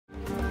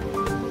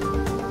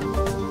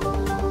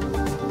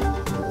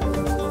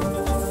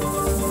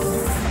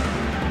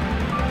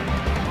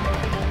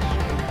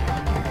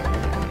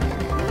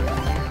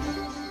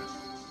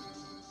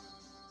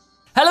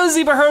Hello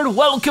Zebra Herd,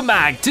 welcome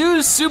back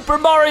to Super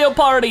Mario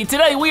Party.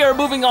 Today we are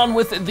moving on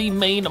with the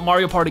main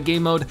Mario Party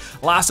game mode.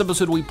 Last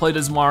episode we played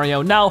as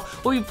Mario, now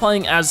we'll be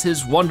playing as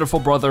his wonderful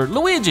brother,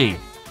 Luigi.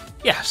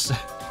 Yes.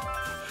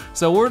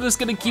 So we're just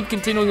gonna keep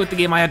continuing with the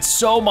game. I had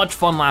so much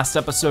fun last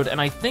episode,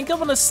 and I think I'm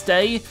gonna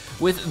stay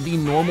with the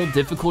normal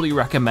difficulty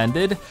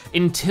recommended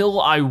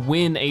until I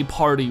win a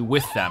party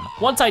with them.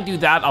 Once I do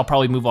that, I'll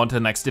probably move on to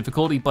the next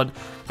difficulty, but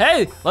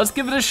hey, let's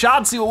give it a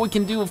shot, see what we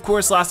can do. Of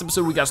course, last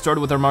episode we got started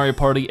with our Mario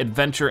Party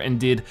adventure and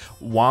did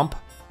Womp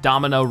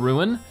Domino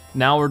Ruin.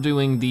 Now we're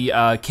doing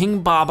the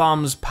King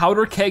Bob-omb's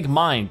Powderkeg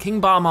Mine.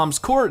 King Bob-omb's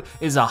court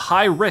is a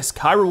high risk,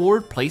 high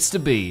reward place to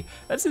be.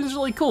 That seems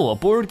really cool. A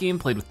board game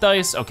played with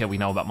dice. Okay, we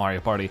know about Mario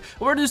Party.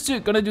 We're just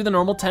gonna do the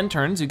normal 10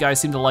 turns. You guys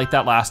seem to like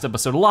that last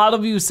episode. A lot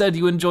of you said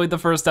you enjoyed the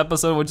first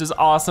episode, which is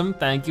awesome.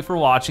 Thank you for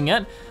watching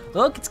it.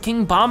 Look, it's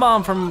King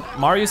Bob-omb from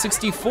Mario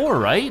 64,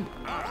 right?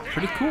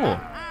 Pretty cool.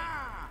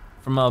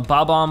 From a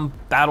Bob-omb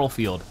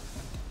Battlefield.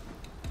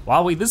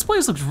 Wow, wait, this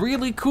place looks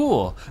really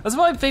cool. That's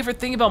my favorite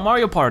thing about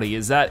Mario Party,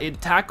 is that it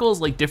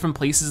tackles like different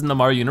places in the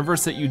Mario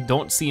universe that you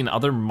don't see in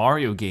other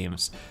Mario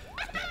games.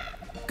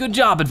 Good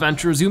job,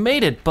 adventurers, you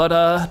made it,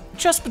 but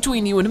just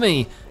between you and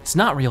me, it's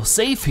not real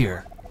safe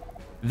here.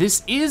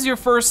 This is your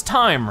first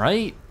time,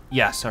 right?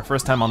 Yes, our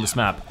first time on this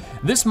map.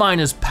 This mine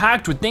is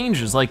packed with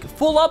dangers, like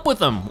full up with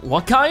them.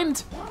 What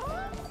kind?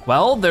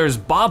 Well, there's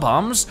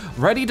Bob-ombs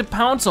ready to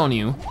pounce on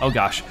you. Oh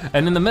gosh,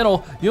 and in the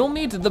middle, you'll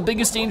meet the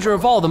biggest danger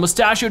of all, the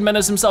mustachioed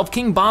menace himself,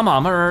 King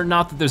Bob-omb, or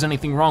not that there's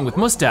anything wrong with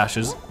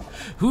mustaches.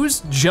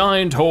 Whose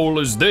giant hole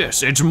is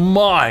this? It's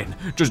mine.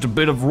 Just a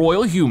bit of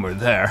royal humor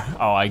there.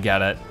 Oh, I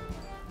get it.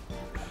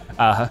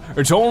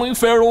 It's only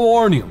fair to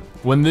warn you,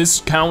 when this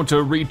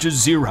counter reaches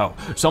 0,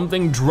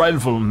 something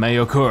dreadful may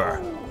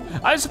occur.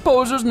 I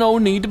suppose there's no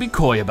need to be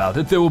coy about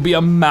it. There will be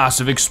a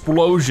massive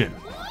explosion.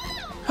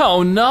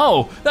 Oh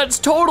no, that's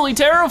totally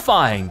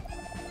terrifying.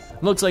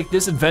 Looks like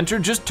this adventure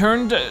just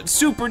turned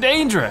super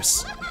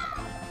dangerous.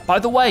 By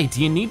the way,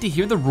 do you need to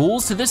hear the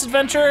rules to this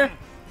adventure?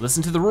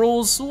 Listen to the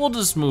rules, we'll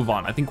just move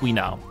on, I think we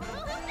know.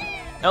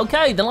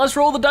 Okay, then let's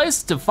roll the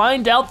dice to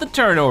find out the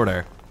turn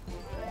order.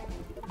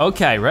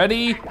 Okay,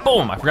 ready?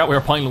 Boom, I forgot we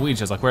were playing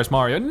Luigi. I was like, where's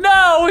Mario?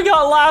 No, we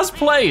got last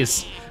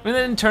place. I mean,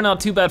 that didn't turn out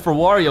too bad for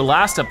Wario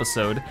last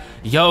episode.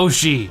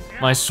 Yoshi,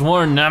 my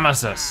sworn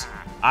nemesis.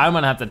 I'm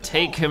gonna have to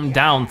take him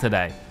down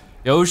today.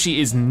 Yoshi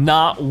is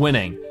not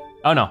winning.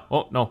 Oh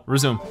no,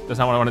 resume. That's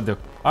not what I wanna do.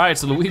 All right,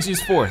 so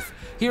Luigi's fourth.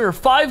 Here are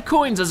 5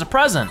 coins as a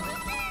present.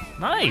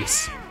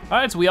 Nice. All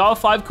right, so we all have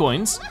 5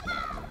 coins.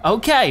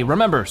 Okay,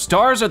 remember,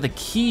 stars are the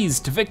keys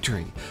to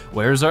victory.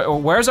 Where's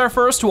our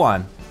first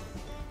one?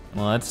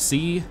 Well, let's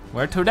see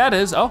where Toadette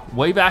is. Oh,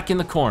 way back in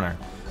the corner.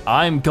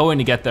 I'm going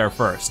to get there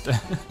first.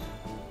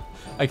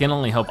 I can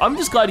only hope. I'm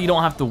just glad you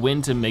don't have to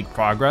win to make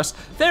progress.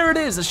 There it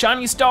is, a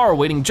shiny star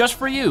waiting just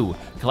for you.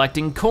 Collect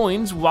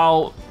coins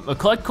while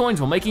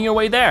making your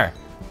way there.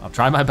 I'll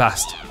try my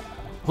best.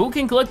 Who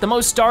can collect the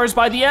most stars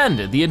by the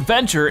end? The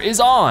adventure is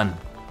on.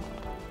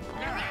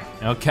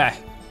 Okay.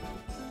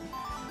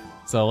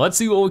 So let's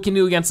see what we can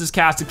do against this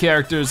cast of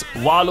characters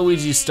while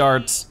Luigi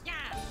starts.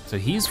 So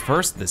he's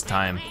first this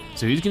time.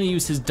 So he's gonna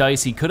use his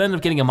dice. He could end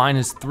up getting a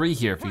 -3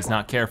 here if he's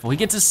not careful. He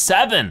gets a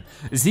 7.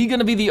 Is he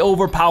gonna be the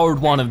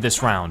overpowered one of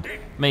this round?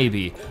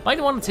 Maybe.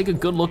 Might wanna take a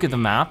good look at the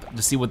map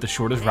to see what the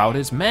shortest route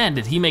is. Man,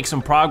 did he make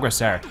some progress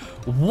there.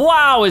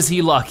 Wow, is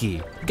he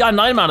lucky. Got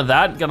 9 out of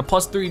that. Got a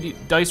 +3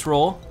 dice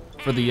roll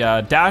for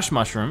the dash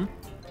mushroom.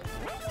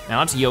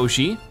 Now it's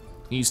Yoshi,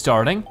 he's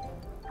starting.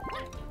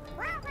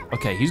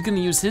 Okay, he's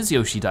gonna use his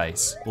Yoshi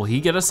dice. Will he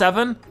get a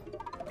 7?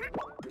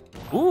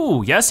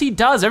 Ooh, yes he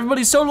does.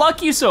 Everybody's so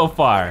lucky so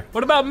far.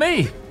 What about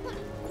me?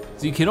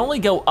 So you can only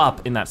go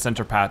up in that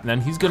center path, and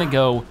then he's gonna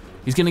go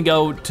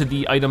to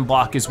the item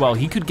block as well.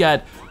 He could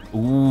get,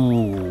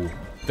 ooh,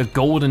 the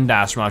golden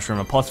dash mushroom,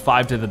 a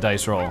 +5 to the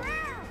dice roll.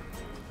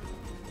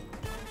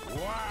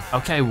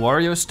 Okay,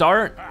 Wario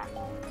start.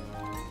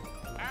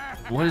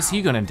 What is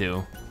he gonna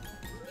do?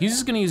 He's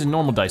just gonna use a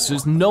normal dice. So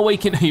there's no way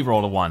he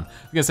rolled a 1.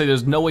 I'm gonna say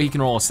there's no way he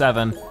can roll a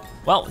 7.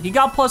 Well, he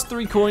got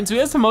 +3 coins, so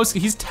he has the most,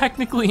 he's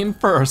technically in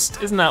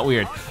first. Isn't that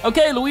weird?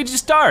 Okay, Luigi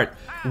start.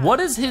 What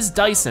is his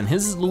dice in?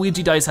 His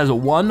Luigi dice has a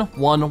 1,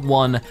 1,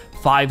 1,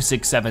 5,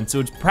 6, 7. So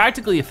it's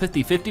practically a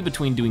 50-50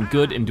 between doing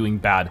good and doing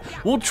bad.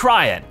 We'll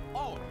try it.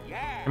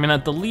 I mean,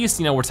 at the least,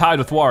 you know, we're tied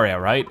with Wario,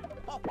 right?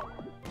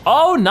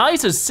 Oh,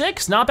 nice, a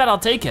 6, not bad, I'll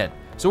take it.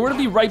 So we're gonna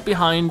be right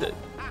behind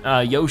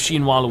Yoshi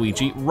and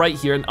Waluigi, right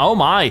here. And oh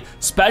my,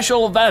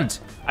 special event.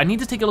 I need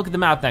to take a look at the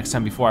map next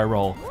time before I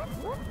roll.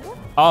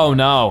 Oh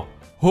no,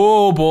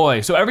 oh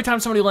boy. So every time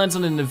somebody lands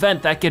on an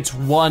event, that gets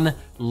 1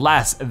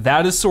 less.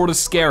 That is sort of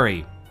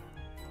scary.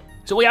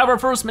 So we have our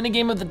first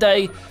minigame of the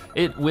day.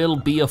 It will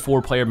be a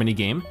 4-player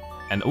minigame.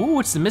 And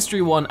ooh, it's the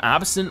mystery one,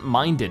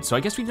 absent-minded. So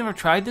I guess we've never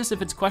tried this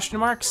if it's question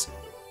marks.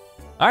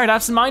 All right,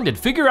 absent-minded.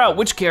 Figure out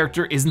which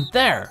character isn't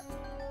there.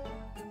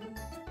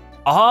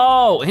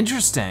 Oh,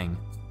 interesting.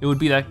 It would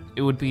be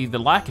the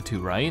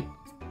Lakitu, right?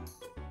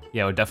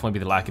 Yeah, it would definitely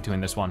be the Lakitu in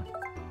this one.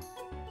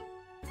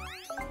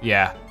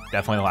 Yeah,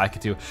 definitely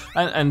Lakitu.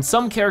 And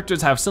some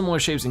characters have similar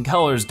shapes and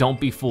colors, don't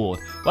be fooled.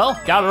 Well,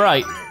 got it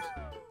right.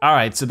 All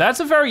right, so that's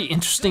a very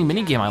interesting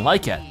minigame, I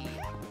like it.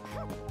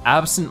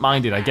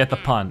 Absent-minded, I get the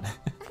pun.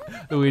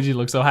 Luigi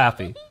looks so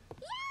happy.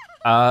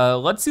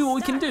 Let's see what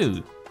we can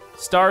do.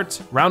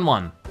 Start round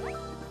 1.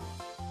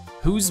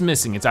 Who's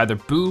missing? It's either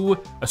Boo,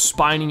 a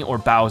Spiny, or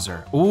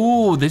Bowser.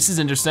 Ooh, this is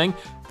interesting.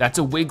 That's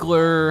a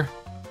Wiggler.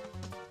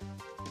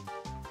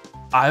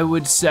 I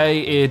would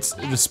say it's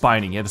the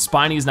Spiny. Yeah, the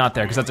Spiny is not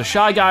there because that's a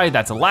Shy Guy,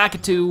 that's a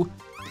Lakitu.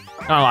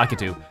 Not a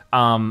Lakitu,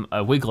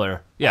 a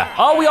Wiggler. Yeah,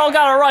 oh, we all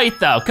got it right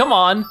though, come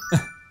on.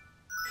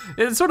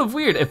 It's sort of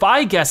weird. If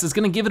I guess, it's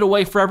gonna give it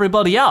away for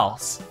everybody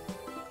else.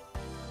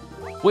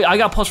 Wait, I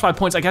got plus 5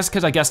 points, I guess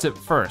because I guessed it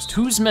first.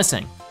 Who's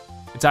missing?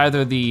 It's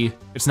either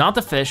it's not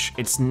the fish,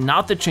 it's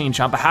not the chain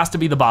chomp, it has to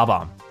be the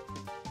Bob-omb.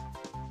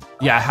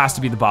 Yeah, it has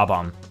to be the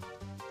Bob-omb.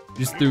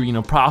 Just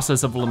through,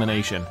 process of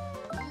elimination.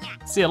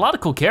 See, a lot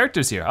of cool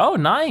characters here. Oh,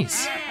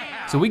 nice.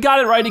 So we got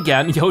it right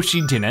again,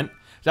 Yoshi didn't.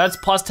 That's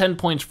plus 10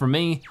 points for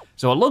me.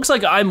 So it looks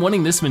like I'm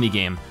winning this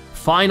minigame.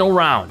 Final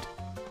round.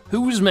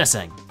 Who's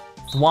missing?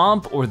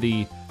 Thwomp or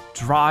the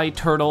dry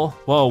turtle?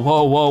 Whoa,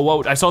 whoa, whoa,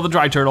 whoa. I saw the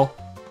dry turtle.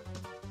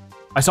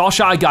 I saw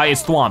Shy Guy,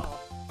 it's Thwomp.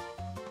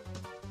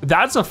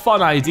 That's a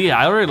fun idea,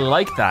 I really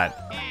like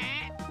that.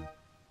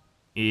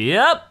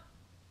 Yep,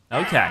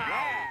 okay.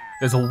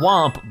 There's a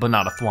Womp, but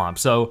not a Thwomp.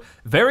 So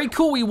very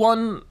cool, we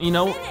won,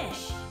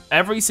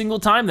 every single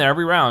time there,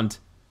 every round.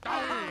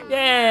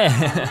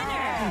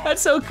 Yeah,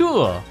 that's so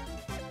cool.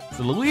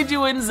 So Luigi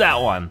wins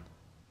that one.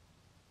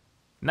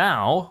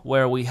 Now,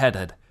 where are we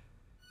headed?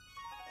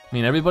 I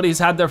mean, everybody's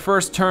had their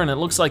first turn. It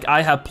looks like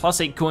I have plus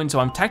 8 coins,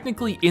 so I'm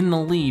technically in the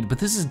lead, but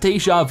this is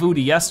deja vu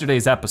to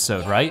yesterday's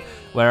episode, right?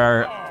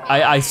 Where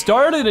I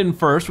started in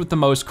first with the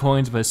most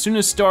coins, but as soon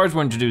as stars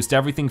were introduced,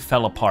 everything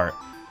fell apart.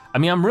 I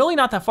mean, I'm really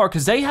not that far,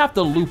 because they have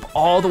to loop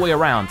all the way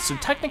around, so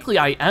technically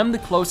I am the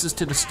closest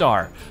to the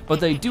star, but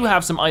they do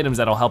have some items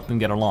that'll help them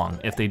get along,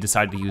 if they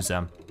decide to use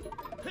them.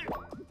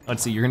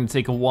 Let's see, you're gonna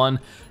take a 1.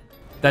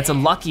 That's a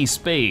lucky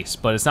space,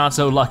 but it's not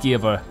so lucky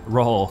of a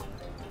roll.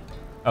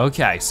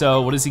 Okay,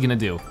 so what is he gonna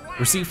do?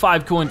 Receive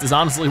 5 coins is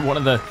honestly one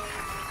of the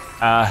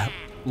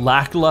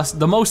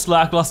most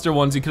lackluster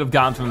ones you could have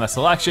gotten from the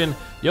selection.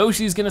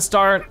 Yoshi's gonna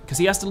start, because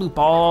he has to loop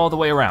all the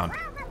way around.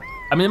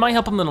 I mean, it might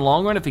help him in the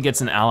long run if he gets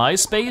an ally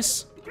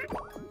space.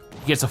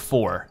 He gets a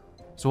 4.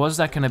 So what is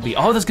that gonna be?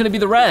 Oh, that's gonna be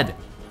the red.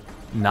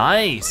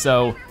 Nice,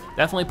 so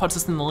definitely puts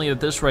us in the lead at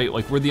this rate.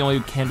 Like, we're the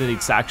only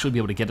candidates to actually be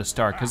able to get a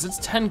star, because it's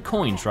 10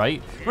 coins,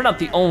 right? We're not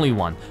the only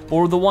one, but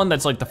we're the one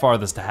that's like the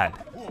farthest ahead.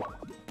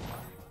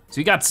 So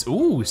you got,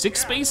 ooh,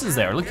 6 spaces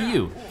there, look at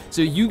you.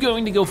 So you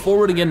going to go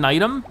forward and get an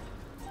item?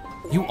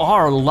 You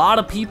are, a lot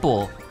of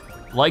people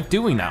like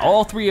doing that,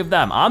 all 3 of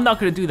them. I'm not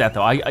gonna do that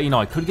though.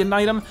 I could get an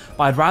item,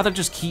 but I'd rather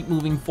just keep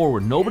moving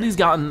forward. Nobody's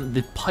gotten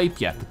the pipe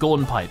yet, the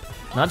golden pipe.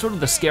 And that's sort of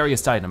the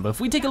scariest item. But if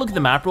we take a look at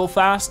the map real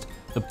fast,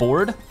 the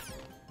board.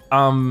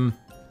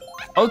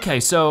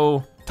 Okay,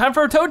 so time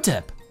for a toad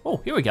tip.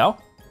 Oh, here we go.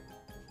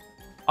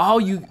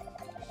 Oh,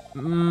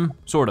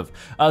 sort of.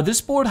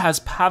 This board has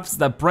paths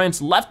that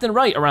branch left and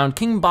right around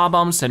King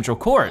Bob-omb's central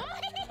court.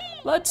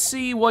 Let's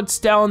see what's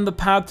down the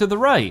path to the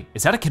right.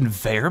 Is that a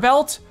conveyor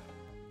belt?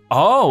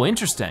 Oh,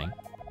 interesting.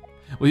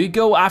 Will you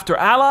go after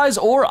allies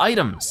or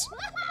items?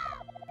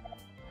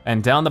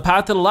 And down the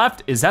path to the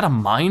left, is that a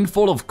mine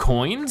full of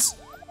coins?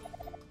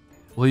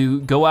 Will you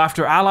go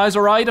after allies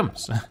or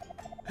items?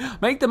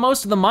 Make the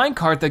most of the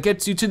minecart that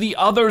gets you to the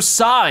other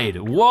side.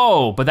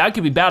 Whoa, but that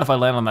could be bad if I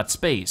land on that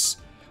space.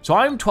 So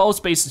I'm 12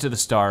 spaces to the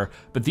star,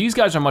 but these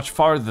guys are much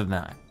farther than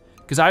that.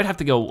 Because I'd have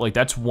to go, like,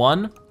 that's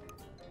 1,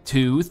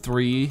 2,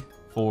 3,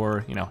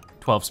 4,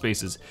 12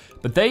 spaces.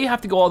 But they have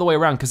to go all the way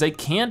around because they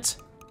can't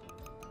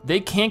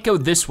go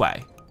this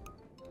way.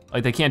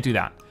 Like, they can't do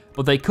that.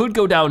 But they could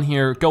go down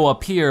here, go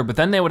up here, but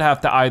then they would have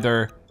to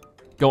either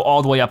go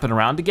all the way up and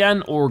around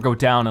again or go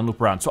down and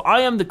loop around. So I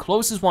am the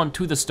closest one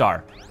to the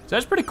star. So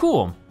that's pretty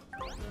cool.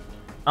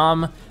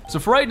 So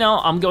for right now,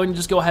 I'm going to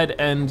just go ahead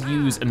and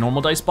use a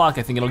normal dice block.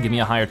 I think it'll give me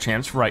a higher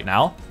chance for right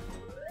now.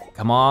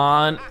 Come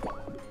on,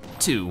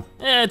 2.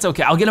 It's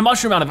okay, I'll get a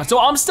mushroom out of it. So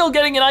I'm still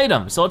getting an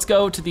item. So let's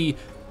go to the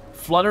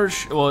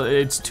well,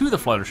 it's to the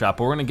Flutter Shop,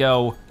 but we're gonna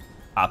go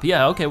up.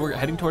 Yeah, okay, we're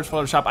heading towards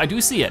Flutter Shop. I do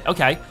see it,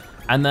 okay.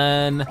 And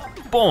then,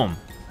 boom,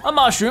 a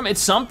mushroom,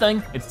 it's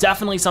something. It's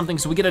definitely something,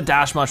 so we get a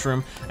dash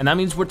mushroom, and that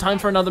means we're time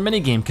for another mini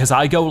game, because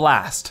I go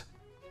last.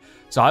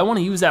 So I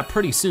wanna use that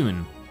pretty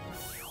soon.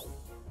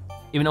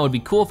 Even though it'd be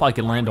cool if I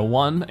could land a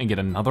 1 and get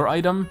another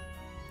item.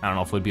 I don't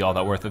know if it would be all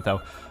that worth it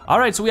though. All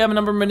right, so we have a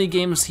number of mini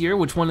games here.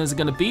 Which one is it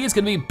gonna be? It's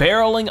gonna be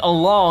Barreling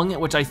Along,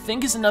 which I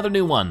think is another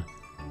new one.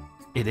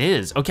 It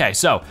is, okay,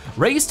 so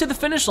race to the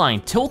finish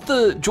line. Tilt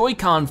the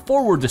Joy-Con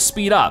forward to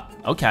speed up.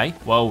 Okay,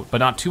 well, but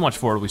not too much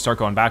forward, we start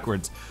going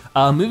backwards.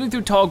 Moving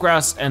through tall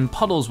grass and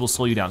puddles will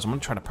slow you down, so I'm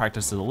gonna try to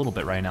practice it a little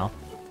bit right now.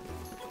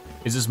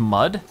 Is this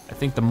mud? I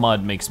think the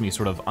mud makes me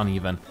sort of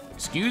uneven.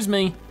 Excuse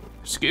me,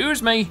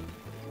 excuse me.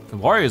 The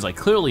Warrior's like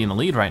clearly in the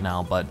lead right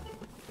now, but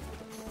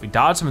we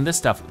dodge some of this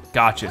stuff.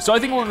 Gotcha, so I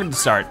think we're gonna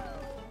start.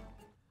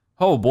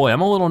 Oh boy, I'm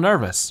a little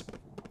nervous.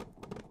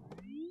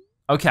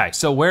 Okay,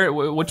 so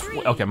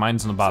okay,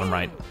 mine's on the bottom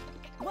right.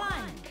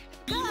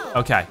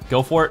 Okay,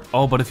 go for it.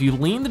 Oh, but if you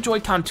lean the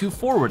Joy-Con too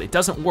forward, it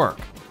doesn't work.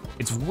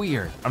 It's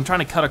weird. I'm trying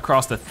to cut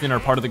across the thinner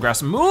part of the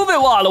grass. Move it,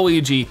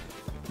 Waluigi.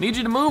 Need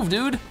you to move,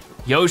 dude.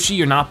 Yoshi,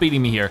 you're not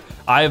beating me here.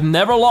 I have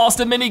never lost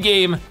a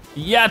minigame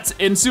yet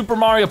in Super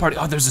Mario Party.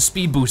 Oh, there's a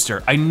speed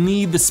booster. I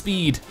need the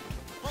speed.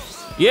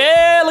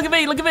 Yeah, look at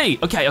me, look at me.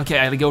 Okay, I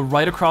gotta go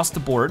right across the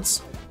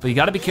boards, but you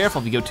gotta be careful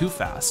if you go too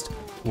fast.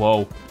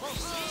 Whoa.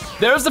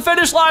 There's the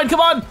finish line, come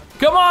on,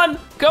 come on,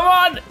 come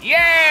on.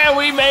 Yeah,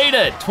 we made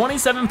it.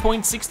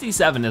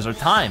 27.67 is our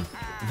time.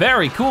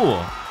 Very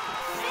cool.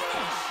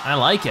 I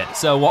like it.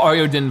 So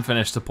Wario didn't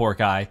finish, the poor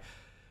guy.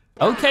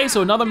 Okay,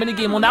 so another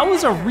minigame. Well, that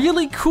was a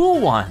really cool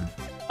one.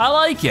 I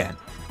like it.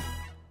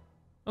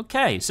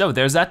 Okay, so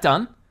there's that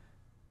done.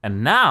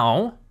 And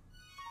now,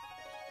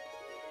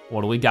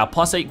 what do we got?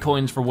 +8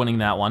 coins for winning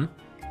that one.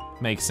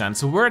 Makes sense.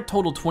 So we're at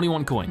total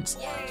 21 coins.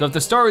 So if the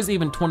star is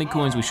even 20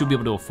 coins, we should be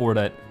able to afford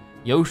it.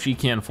 Yoshi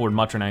can't afford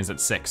much right now, he's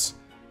at 6.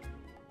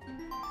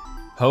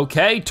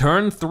 Okay,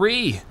 turn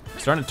 3.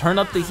 Starting to turn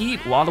up the heat.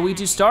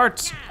 Waluigi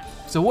starts.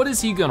 So what is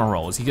he gonna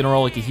roll? Is he gonna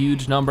roll like a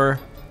huge number?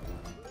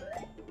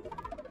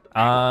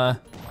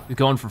 He's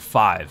going for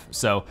 5.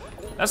 So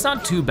that's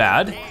not too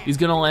bad. He's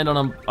gonna land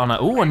on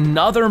ooh,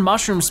 another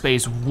mushroom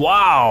space.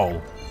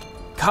 Wow.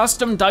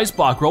 Custom dice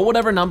block, roll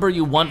whatever number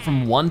you want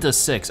from 1 to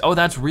 6. Oh,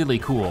 that's really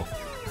cool.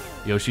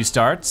 Yoshi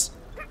starts.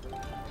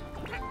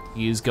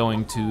 He's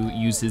going to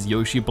use his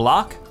Yoshi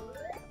block.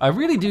 I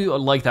really do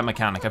like that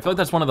mechanic. I feel like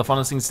that's one of the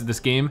funnest things to this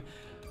game.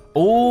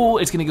 Oh,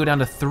 it's gonna go down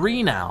to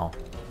 3 now.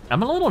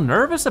 I'm a little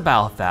nervous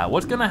about that.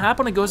 What's gonna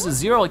happen when it goes to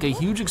 0? Like a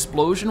huge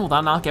explosion? Will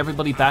that knock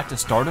everybody back to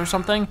start or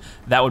something?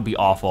 That would be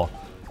awful.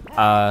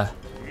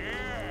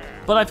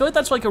 But I feel like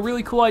that's like a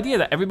really cool idea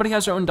that everybody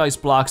has their own dice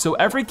block, so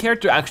every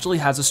character actually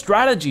has a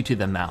strategy to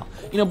them now.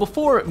 You know,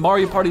 before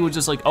Mario Party was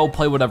just like, oh,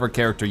 play whatever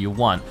character you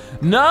want.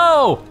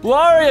 No,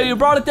 Wario, you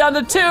brought it down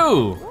to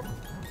 2.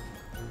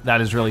 That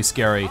is really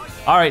scary.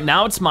 All right,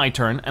 now it's my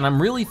turn, and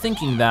I'm really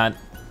thinking that,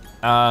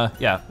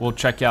 yeah, we'll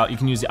check out, you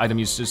can use the item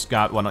you just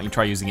got, why don't you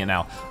try using it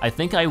now? I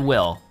think I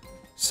will.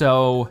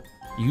 So,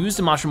 use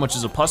the mushroom, which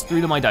is a +3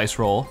 to my dice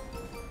roll.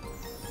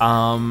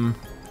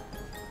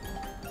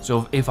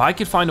 So if I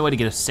could find a way to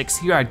get a 6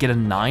 here, I'd get a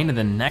 9, and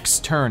then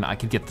next turn, I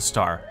could get the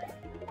star.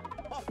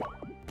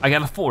 I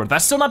got a 4,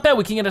 that's still not bad,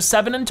 we can get a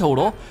 7 in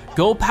total.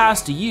 Go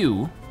past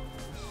you.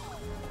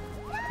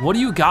 What do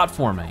you got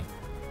for me?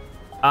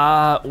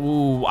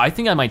 Ooh, I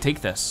think I might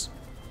take this.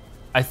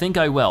 I think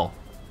I will.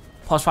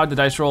 +5 to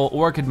dice roll,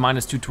 or I could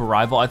 -2 to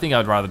arrival. I think I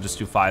would rather just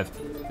do 5.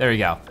 There you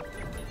go.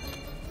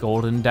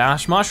 Golden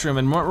Dash Mushroom,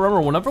 and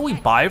remember, whenever we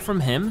buy from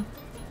him,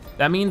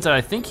 that means that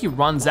I think he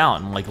runs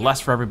out and like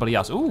less for everybody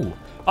else. Ooh,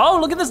 oh,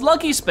 look at this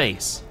lucky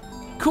space.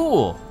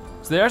 Cool,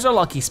 so there's our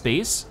lucky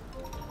space.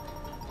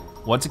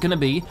 What's it gonna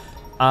be?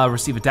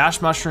 Receive a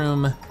Dash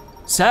Mushroom,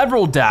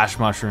 several Dash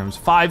Mushrooms,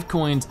 5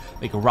 coins,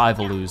 make a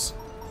rival lose.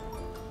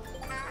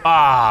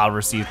 Ah,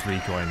 receive 3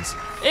 coins.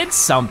 It's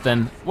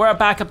something. We're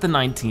back up to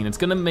 19. It's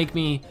gonna make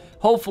me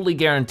hopefully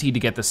guaranteed to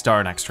get the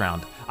star next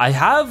round. I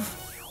have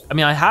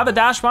a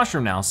Dash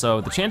Mushroom now, so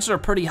the chances are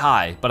pretty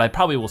high, but I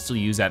probably will still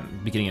use that at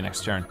the beginning of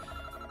next turn.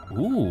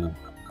 Ooh.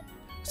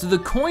 So the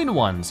coin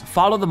ones,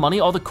 follow the money,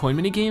 all the coin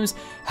mini games,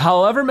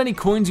 however many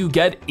coins you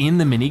get in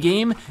the mini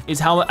game is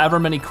however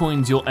many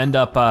coins you'll end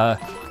up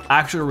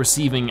actually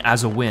receiving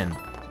as a win,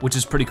 which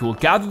is pretty cool.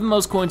 Gather the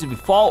most coins. If you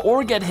fall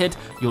or get hit,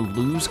 you'll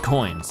lose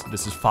coins.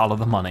 This is follow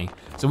the money.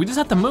 So we just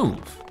have to move.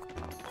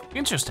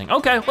 Interesting,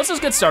 okay, let's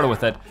just get started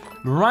with it.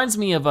 Reminds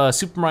me of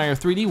Super Mario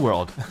 3D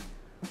World.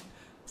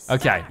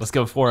 Okay, let's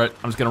go for it.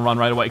 I'm just gonna run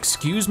right away.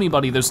 Excuse me,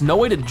 buddy, there's no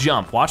way to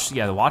jump. Watch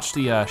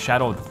the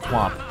shadow of the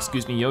thwomp.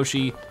 Excuse me,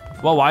 Yoshi.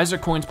 Well, why is there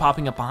coins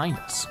popping up behind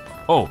us?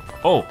 Oh,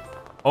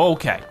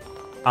 okay.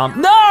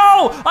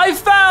 No, I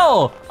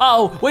fell!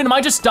 Oh, wait, am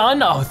I just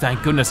done? Oh,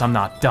 thank goodness I'm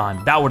not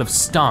done. That would have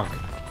stunk.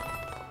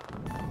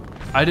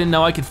 I didn't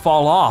know I could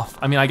fall off.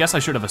 I mean, I guess I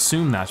should have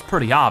assumed that's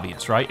pretty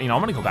obvious, right? You know,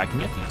 I'm gonna go back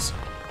and get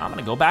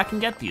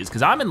these.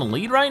 Because I'm in the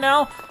lead right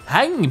now.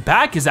 Hanging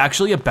back is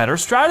actually a better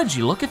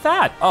strategy. Look at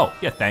that. Oh,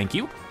 yeah, thank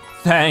you.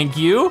 Thank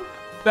you,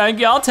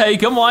 I'll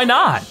take them, why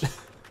not?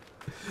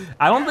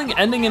 I don't think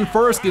ending in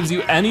first gives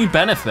you any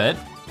benefit.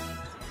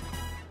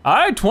 All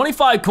right,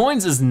 25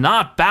 coins is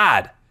not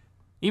bad.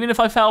 Even if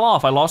I fell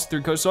off, I lost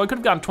 3 coins, so I could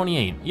have gotten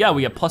 28. Yeah,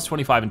 we get plus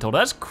 25 in total,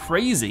 that's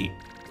crazy.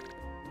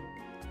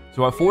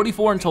 So we're at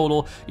 44 in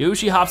total.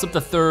 Yoshi hops up to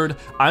 3rd,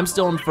 I'm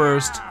still in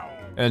 1st,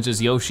 and it's just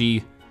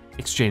Yoshi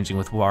exchanging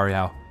with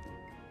Wario.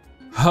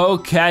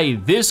 Okay,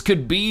 this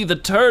could be the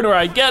turn where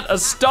I get a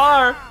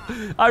star.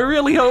 I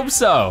really hope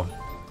so.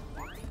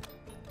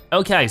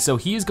 Okay, so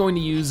he's going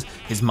to use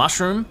his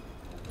mushroom,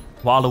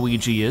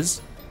 Waluigi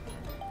is.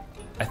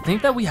 I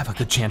think that we have a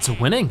good chance of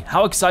winning.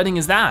 How exciting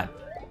is that?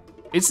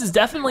 This is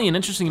definitely an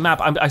interesting map.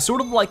 I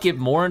sort of like it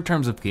more in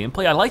terms of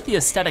gameplay. I like the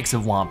aesthetics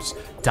of Whomp's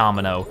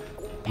Domino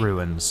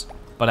Ruins,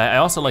 but I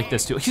also like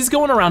this too. He's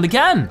going around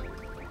again.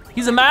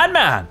 He's a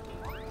madman.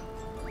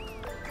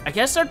 I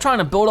guess they're trying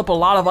to build up a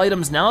lot of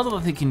items now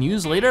that they can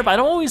use later, but I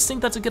don't always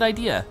think that's a good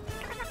idea.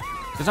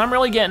 Because I'm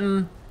really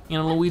getting, you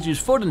know, Luigi's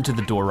foot into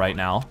the door right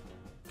now.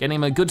 Getting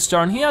him a good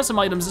start, and he has some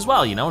items as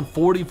well, you know, and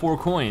 44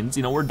 coins.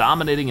 You know, we're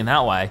dominating in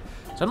that way.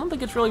 So I don't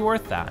think it's really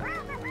worth that.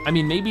 I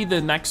mean, maybe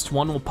the next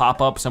one will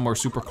pop up somewhere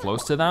super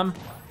close to them,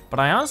 but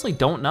I honestly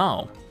don't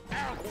know.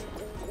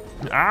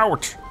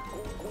 Ouch.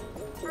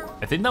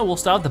 I think that we'll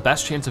still have the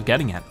best chance of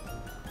getting it.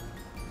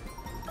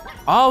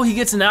 Oh, he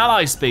gets an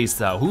ally space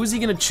though. Who is he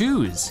gonna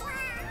choose?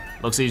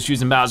 Looks like he's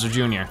choosing Bowser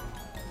Jr.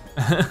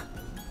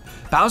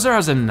 Bowser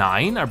has a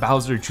 9, or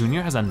Bowser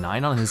Jr. has a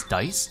 9 on his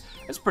dice?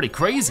 That's pretty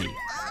crazy.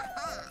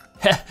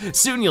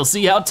 Soon you'll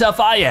see how tough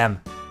I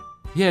am.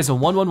 He has a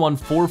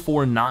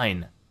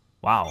 111449.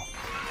 Wow.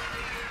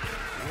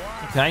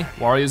 Okay,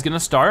 Wario's gonna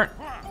start.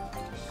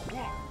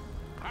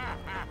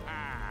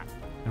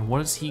 And what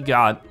has he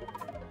got?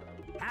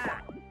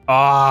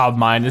 Ah,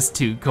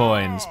 -2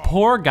 coins.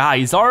 Poor guy,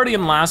 he's already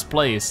in last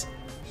place.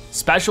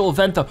 Special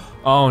event though.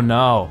 Oh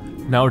no.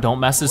 No, don't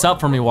mess this up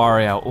for me,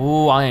 Wario.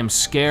 Oh, I am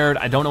scared.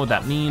 I don't know what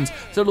that means.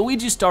 So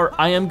Luigi start,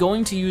 I am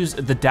going to use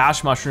the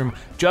dash mushroom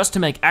just to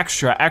make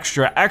extra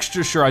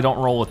sure I don't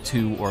roll a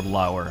 2 or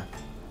lower.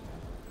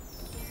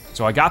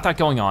 So I got that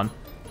going on.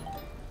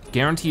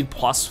 Guaranteed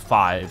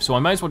 +5. So I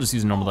might as well just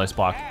use a normal dice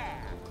block.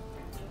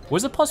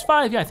 Was it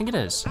 +5? Yeah, I think it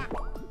is.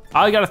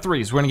 I got a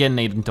 3, so we're gonna get an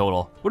 8 in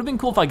total. Would've been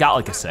cool if I got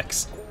like a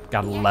 6.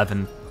 Got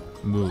 11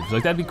 moves,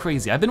 like that'd be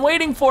crazy. I've been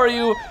waiting for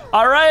you.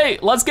 All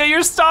right, let's get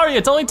your star.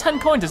 It's only 10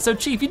 coins, it's so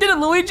cheap. You did it,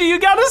 Luigi, you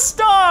got a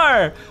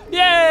star.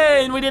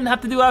 Yay, and we didn't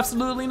have to do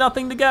absolutely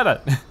nothing to get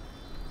it.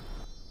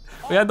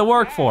 We had to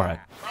work for it.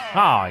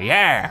 Oh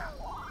yeah.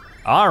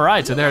 All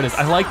right, so there it is.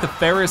 I like the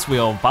Ferris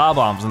wheel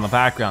Bob-ombs in the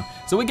background.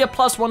 So we get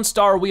 +1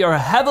 star, we are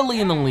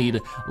heavily in the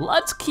lead.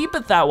 Let's keep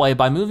it that way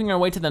by moving our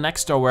way to the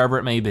next star, wherever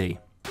it may be.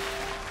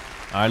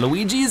 All right,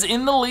 Luigi's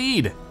in the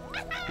lead.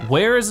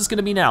 Where is this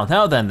gonna be now?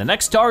 Now then, the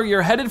next star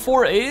you're headed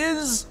for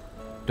is,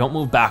 don't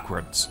move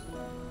backwards.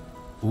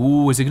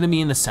 Ooh, is it gonna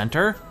be in the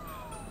center?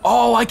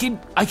 Oh, I could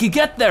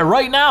get there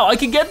right now. I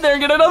could get there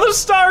and get another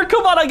star.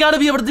 Come on, I gotta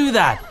be able to do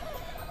that.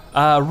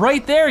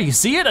 Right there, you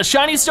see it? A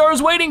shiny star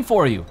is waiting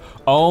for you.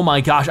 Oh my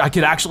gosh, I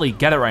could actually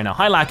get it right now.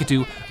 Hi,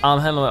 Lakitu.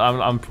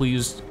 Hello, I'm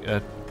pleased.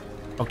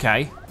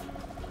 Okay.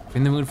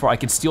 In the mood for, I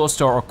could steal a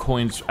star or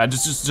coins,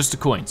 just the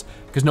coins,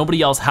 because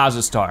nobody else has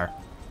a star.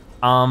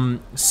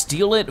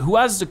 Steal it, who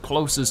has the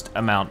closest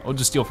amount? We'll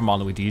just steal from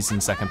Luigi, he's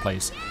in second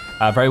place.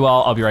 Very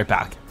well, I'll be right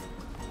back.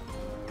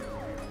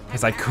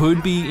 Because I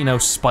could be, you know,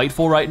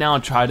 spiteful right now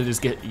and try to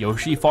just get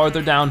Yoshi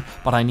farther down,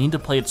 but I need to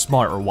play it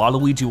smart or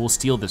Waluigi will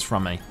steal this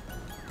from me.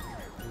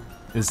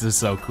 This is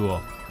so cool.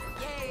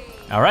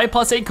 All right,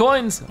 +8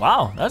 coins.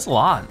 Wow, that's a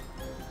lot.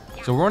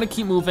 So we're gonna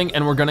keep moving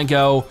and we're gonna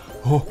go,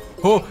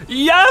 oh,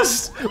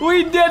 yes,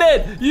 we did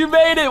it. You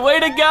made it, way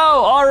to go.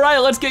 All right,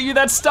 let's get you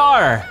that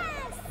star.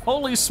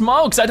 Holy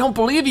smokes, I don't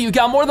believe you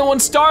got more than 1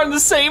 star in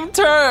the same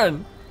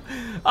turn.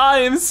 I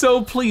am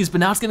so pleased, but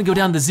now it's gonna go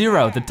down to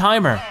 0, the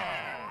timer.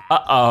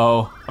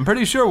 Uh-oh, I'm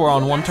pretty sure we're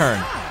on 1 turn.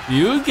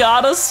 You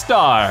got a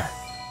star.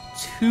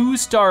 2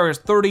 stars,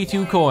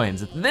 32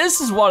 coins.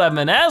 This is what I've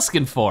been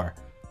asking for.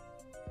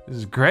 This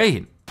is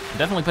great. I'm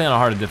definitely playing on a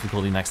harder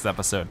difficulty next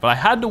episode, but I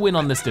had to win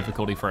on this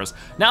difficulty first.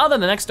 Now then,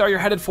 the next star you're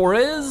headed for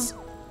is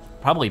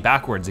probably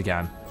backwards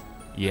again.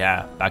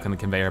 Yeah, back on the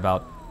conveyor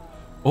belt.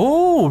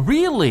 Oh,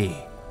 really?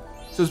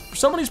 So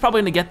somebody's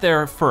probably gonna get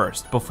there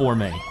first before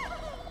me.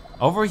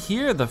 Over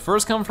here, the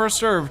first come, first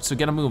served, so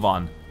get a move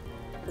on.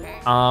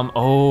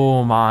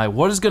 Oh my,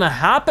 what is gonna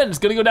happen? It's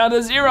gonna go down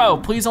to 0.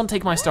 Please don't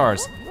take my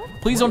stars.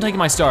 Please don't take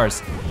my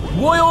stars.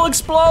 Royal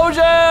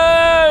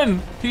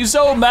explosion! He's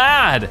so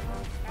mad.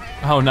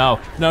 Oh no,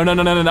 no,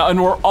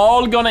 and we're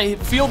all gonna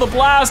feel the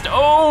blast.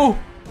 Oh!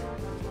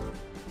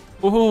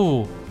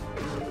 Ooh.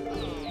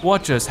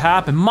 What just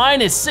happened?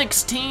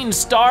 -16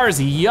 stars,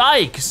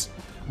 yikes!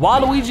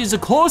 Waluigi's the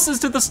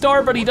closest to the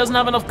star, but he doesn't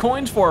have enough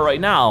coins for it right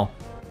now.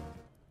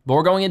 But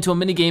we're going into a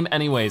mini game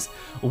anyways.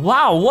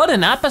 Wow, what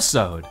an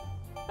episode.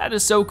 That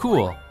is so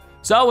cool.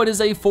 So it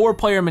is a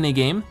 4-player mini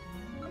game.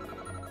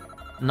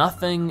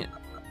 Nothing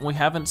we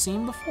haven't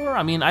seen before.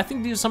 I mean, I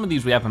think some of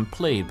these we haven't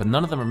played, but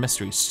none of them are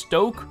mysteries.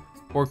 Soak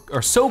or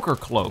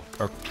croak.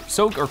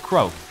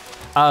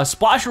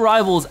 Splash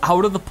arrival is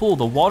out of the pool.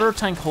 The water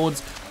tank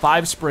holds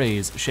 5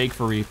 sprays, shake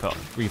for refill.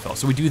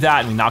 So we do that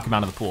and we knock him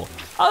out of the pool.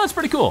 Oh, that's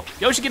pretty cool.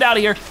 Yoshi, get out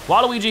of here.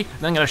 Waluigi,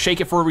 then I'm gonna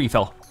shake it for a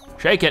refill.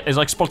 Shake it is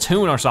like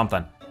Splatoon or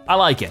something. I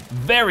like it,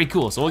 very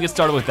cool. So we'll get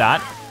started with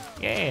that.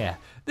 Yeah,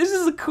 this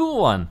is a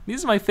cool one.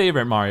 These are my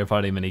favorite Mario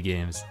Party mini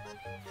games.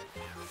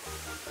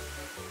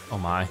 Oh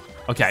my.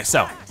 Okay,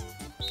 so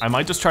I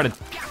might just try to,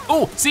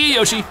 oh, see you,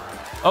 Yoshi.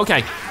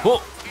 Okay,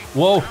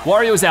 whoa,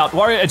 Wario's out.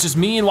 Wario, it's just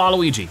me and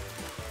Waluigi.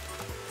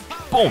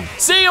 Boom,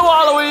 see you,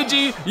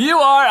 Waluigi. You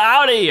are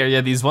out of here.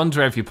 Yeah, these ones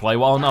where if you play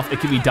well enough, it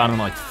can be done in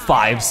like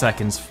 5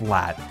 seconds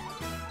flat.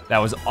 That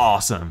was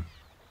awesome.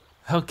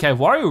 Okay,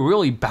 Wario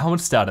really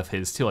bounced out of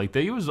his too. Like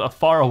he was a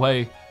far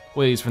away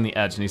ways from the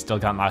edge and he still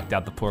got knocked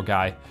out, the poor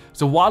guy.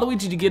 So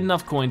Waluigi to get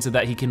enough coins so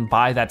that he can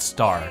buy that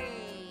star.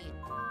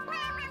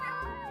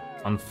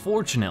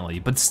 unfortunately.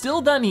 But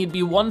still then he'd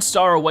be 1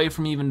 star away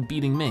from even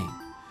beating me.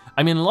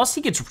 I mean, unless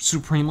he gets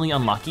supremely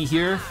unlucky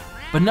here,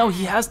 but no,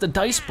 he has the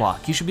dice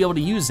block. He should be able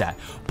to use that,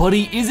 but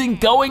he isn't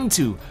going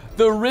to.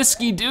 The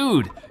risky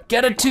dude,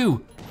 get a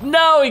 2.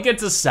 No, he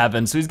gets a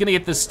 7, so he's gonna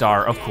get this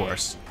star, of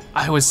course.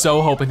 I was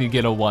so hoping he'd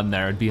get a 1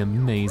 there, it'd be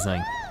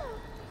amazing.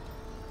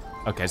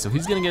 Okay, so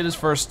he's gonna get his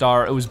first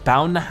star. It was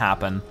bound to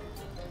happen.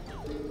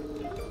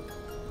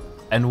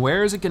 And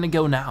where is it gonna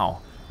go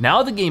now?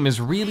 Now the game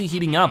is really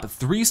heating up.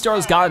 3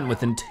 stars gotten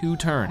within 2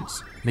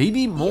 turns.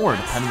 Maybe more,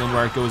 depending on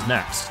where it goes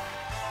next.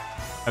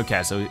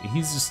 Okay, so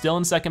he's still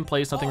in 2nd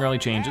place, nothing really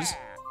changes.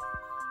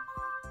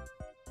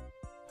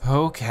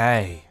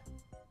 Okay.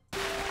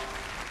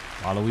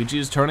 Luigi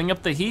is turning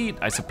up the heat,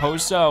 I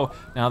suppose so.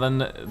 Now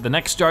then, the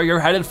next star you're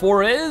headed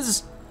for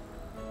is?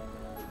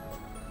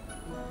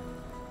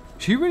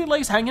 She really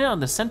likes hanging out in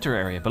the center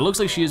area, but it looks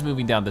like she is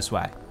moving down this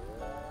way.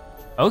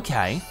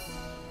 Okay.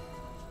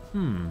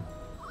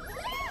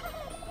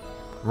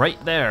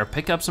 Right there,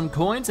 pick up some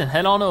coins and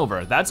head on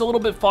over. That's a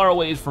little bit far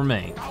away from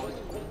me.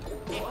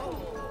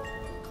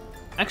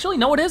 Actually,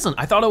 no, it isn't.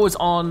 I thought it was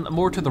on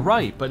more to the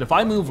right, but if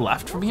I move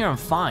left from here, I'm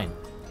fine.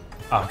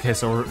 Okay,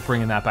 so we're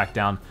bringing that back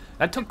down.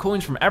 That took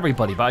coins from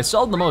everybody, but I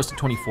sold the most at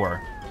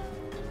 24.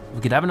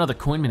 We could have another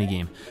coin mini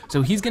game.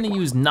 So he's gonna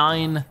use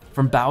 9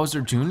 from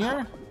Bowser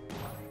Jr.?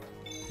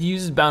 He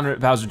uses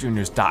Bowser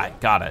Jr.'s die,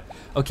 got it.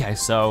 Okay,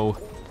 so,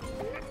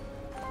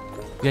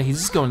 yeah, he's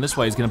just going this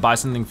way. He's gonna buy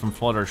something from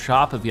Flutter's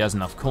shop if he has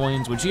enough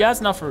coins, which he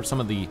has enough for some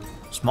of the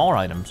smaller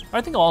items.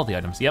 I think all the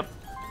items, yep.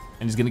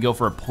 And he's gonna go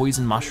for a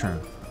poison mushroom.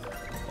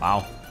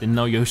 Wow, didn't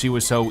know Yoshi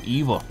was so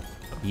evil.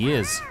 He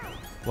is.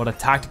 What a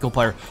tactical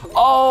player.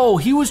 Oh,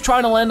 he was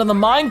trying to land on the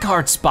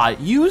minecart spot.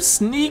 You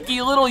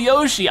sneaky little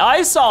Yoshi,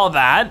 I saw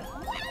that.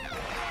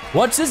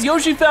 What's this?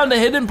 Yoshi found a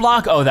hidden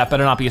block. Oh, that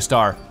better not be a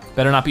star.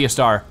 Better not be a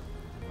star.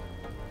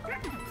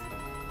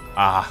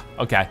 Ah,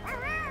 okay.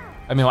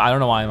 I mean, I don't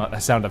know why I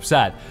sound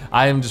upset.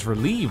 I am just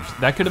relieved.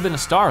 That could have been a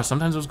star.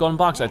 Sometimes those golden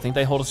blocks, I think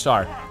they hold a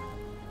star.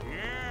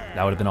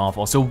 That would have been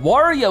awful. So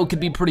Wario could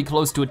be pretty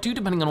close to it too,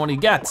 depending on what he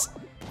gets.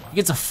 He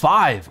gets a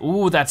 5.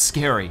 Ooh, that's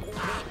scary.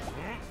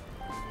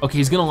 Okay,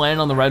 he's gonna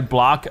land on the red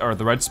block, or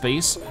the red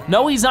space.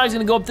 No, he's not, he's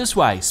gonna go up this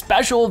way.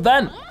 Special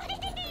event.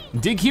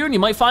 Dig here and you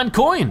might find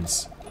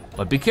coins.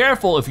 But be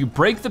careful, if you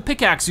break the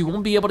pickaxe, you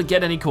won't be able to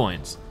get any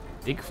coins.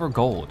 Dig for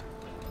gold.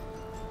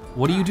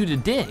 What do you do to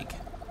dig?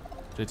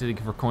 Do I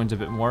dig for coins a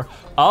bit more?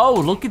 Oh,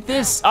 look at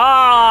this.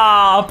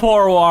 Ah,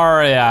 poor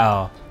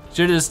Wario.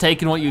 Should've just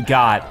taken what you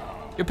got.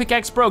 Your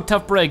pickaxe broke,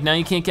 tough break, now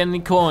you can't get any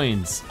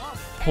coins.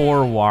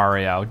 Poor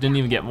Wario, didn't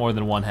even get more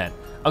than 1 hit.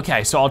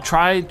 Okay, so I'll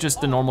try just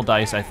the normal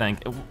dice, I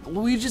think.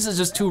 Luigi's is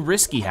just too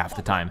risky half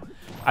the time.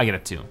 I get a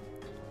 2.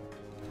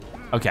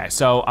 Okay,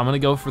 so I'm gonna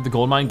go for the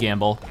gold mine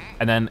gamble,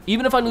 and then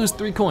even if I lose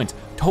 3 coins,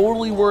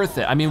 totally worth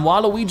it. I mean,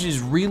 Waluigi is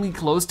really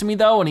close to me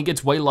though, and he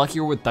gets way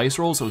luckier with dice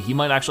rolls, so he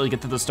might actually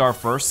get to the star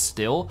first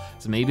still.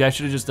 So maybe I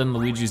should have just done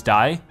Luigi's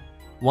die.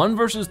 1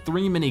 versus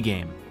 3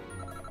 minigame.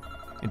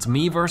 It's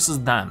me versus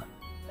them.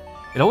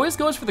 It always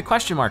goes for the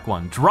question mark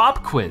one.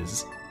 Drop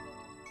quiz.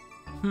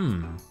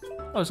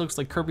 Oh, this looks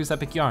like Kirby's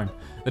Epic Yarn.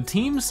 The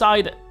team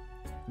side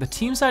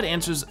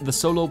answers the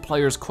solo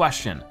player's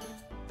question.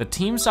 The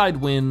team side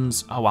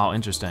wins, oh wow,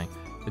 interesting.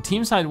 The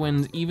team side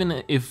wins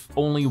even if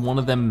only one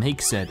of them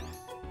makes it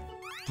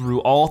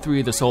through all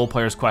 3 of the solo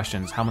player's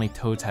questions. How many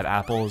toads had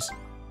apples?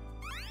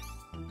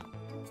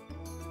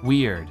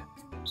 Weird.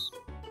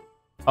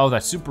 Oh,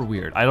 that's super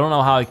weird. I don't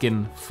know how I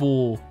can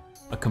fool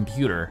a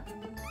computer.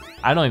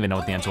 I don't even know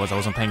what the answer was, I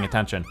wasn't paying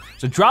attention.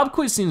 So drop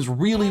quiz seems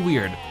really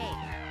weird.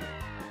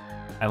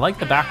 I like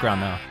the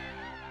background though.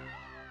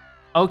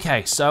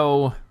 Okay,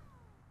 so.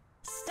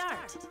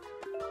 Start.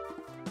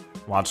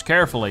 Watch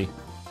carefully.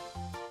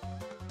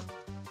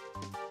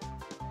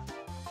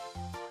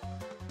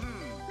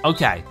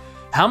 Okay,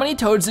 how many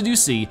toads did you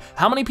see?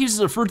 How many pieces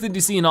of fruit did you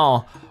see in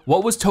all?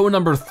 What was toad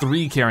number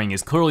 3 carrying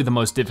is clearly the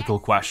most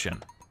difficult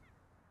question.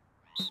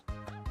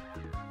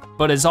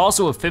 But it's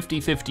also a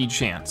 50-50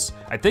 chance.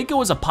 I think it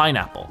was a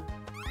pineapple.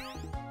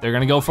 They're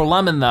gonna go for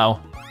lemon though.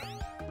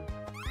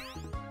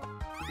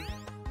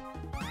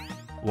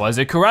 Was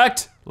it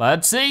correct?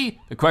 Let's see.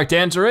 The correct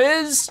answer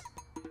is,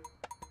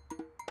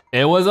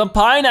 it was a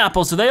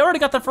pineapple, so they already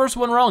got the first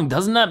one wrong.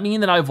 Doesn't that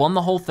mean that I've won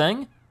the whole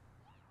thing?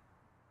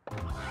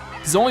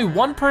 Because only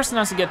 1 person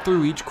has to get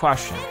through each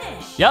question.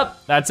 Finish. Yep,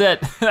 that's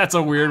it. That's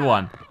a weird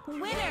one.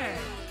 Winner.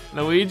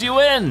 Luigi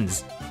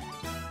wins.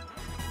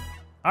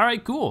 All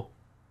right, cool.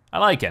 I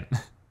like it.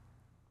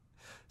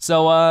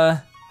 So,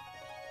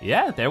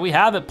 yeah, there we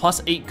have it,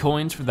 plus 8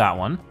 coins for that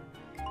one.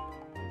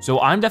 So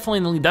I'm definitely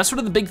in the lead. That's sort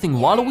of the big thing.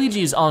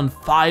 Waluigi is on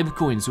 5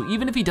 coins, so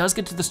even if he does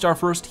get to the star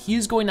first,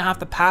 he's going to have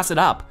to pass it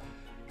up.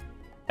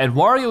 And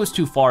Wario is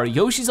too far.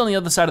 Yoshi's on the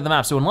other side of the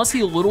map, so unless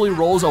he literally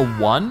rolls a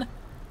 1,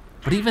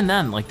 but even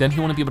then, like, then he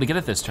wouldn't be able to get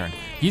it this turn.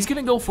 He's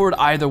gonna go for it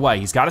either way.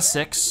 He's got a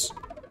 6.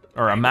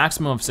 or a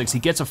maximum of 6. He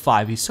gets a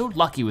 5. He's so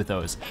lucky with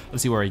those.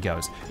 Let's see where he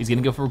goes. He's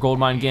gonna go for a gold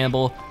mine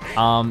gamble.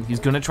 He's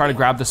gonna try to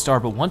grab the star,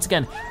 but once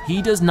again,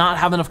 he does not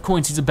have enough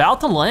coins. He's about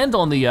to land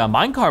on the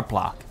minecart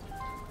block.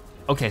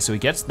 Okay, so he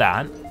gets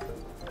that.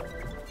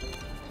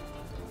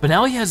 But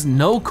now he has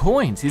no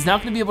coins. He's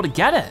not gonna be able to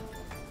get it.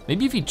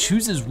 Maybe if he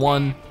chooses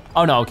one.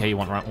 Oh no, okay, he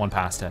went one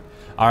past it.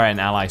 All right, an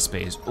ally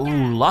space.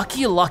 Ooh,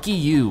 lucky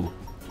you.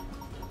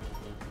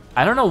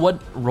 I don't know what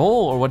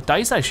roll or what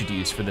dice I should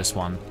use for this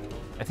one.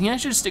 I think I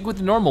should stick with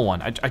the normal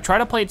one. I try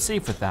to play it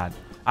safe with that.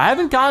 I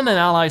haven't gotten an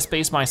ally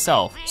space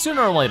myself.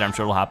 Sooner or later, I'm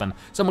sure it'll happen.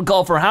 Someone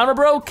call for a Hounder,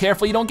 bro.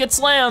 Careful you don't get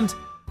slammed.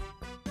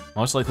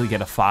 Most likely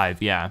get a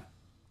 5, yeah.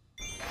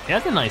 Yeah,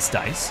 that's a nice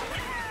dice.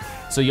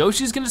 So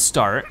Yoshi's gonna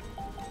start.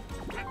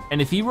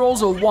 And if he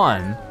rolls a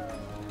 1,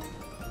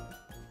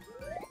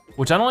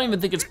 which I don't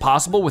even think it's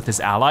possible with this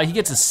ally, he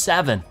gets a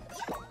 7.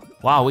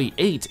 Wow,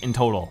 8 in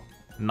total.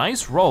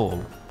 Nice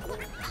roll.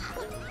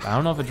 I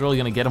don't know if it's really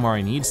gonna get him where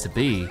he needs to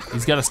be.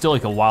 He's got still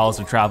like a while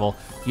to travel.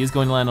 He is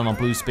going to land on a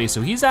blue space,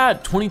 so he's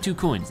at 22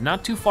 coins.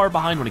 Not too far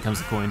behind when it comes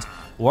to coins.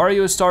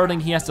 Wario is starting,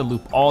 he has to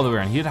loop all the way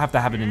around. He'd have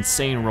to have an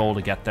insane roll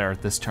to get there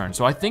at this turn.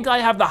 So I think I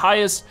have the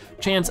highest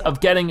chance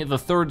of getting the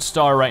 3rd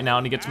star right now,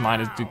 and he gets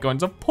 -2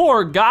 coins. A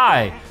poor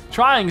guy,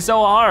 trying so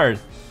hard.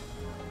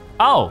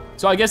 Oh,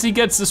 so I guess he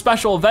gets the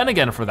special event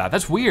again for that.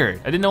 That's weird.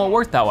 I didn't know it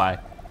worked that way.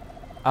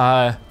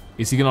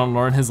 Is he gonna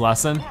learn his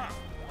lesson?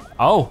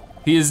 Oh,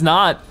 he is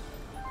not.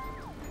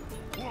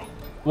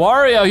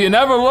 Wario, you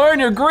never learn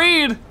your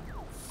greed.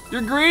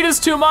 Your greed is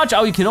too much.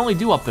 Oh, you can only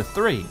do up to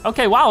 3.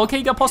 Okay, wow, okay,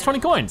 you got plus 20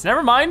 coins.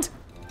 Never mind.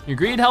 Your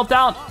greed helped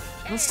out.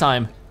 This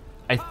time,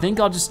 I think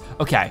I'll just,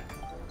 okay.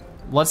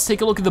 Let's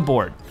take a look at the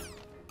board.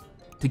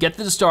 To get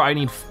to the star, I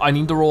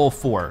need to roll a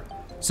 4.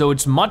 So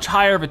it's much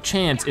higher of a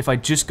chance if I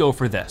just go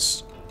for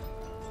this.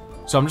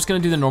 So I'm just gonna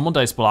do the normal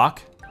dice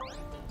block.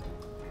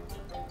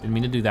 Didn't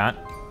mean to do that.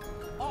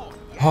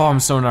 Oh, I'm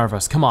so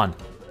nervous. Come on,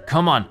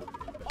 come on,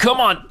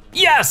 come on.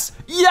 Yes,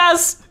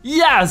 yes,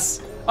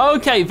 yes.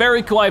 Okay,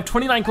 very cool. I have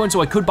 29 coins, so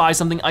I could buy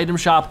something. Item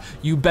shop,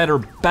 you better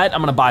bet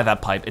I'm gonna buy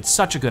that pipe. It's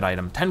such a good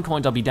item. 10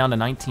 coins, I'll be down to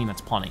 19,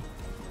 that's plenty.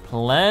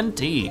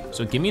 Plenty,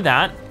 so give me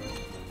that.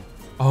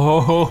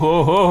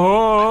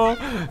 Oh,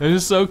 it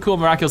is so cool.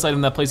 Miraculous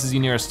item that places you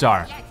near a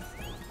star.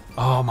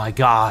 Oh my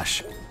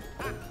gosh.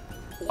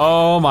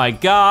 Oh my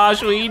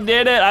gosh, we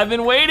did it. I've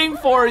been waiting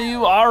for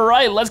you. All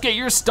right, let's get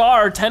your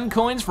star. 10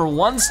 coins for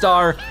 1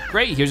 star.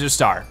 Great, here's your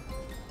star.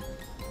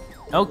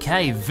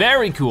 Okay,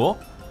 very cool.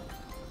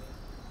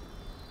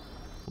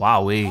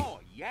 Wowee.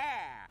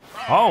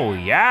 Oh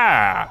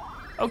yeah.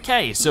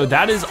 Okay, so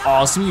that is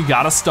awesome. You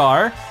got a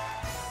star.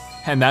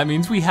 And that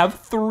means we have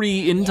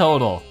 3 in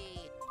total.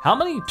 How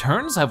many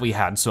turns have we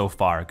had so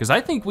far? Because I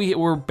think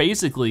we're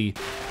basically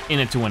in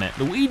it to win it.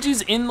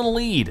 Luigi's in the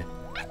lead.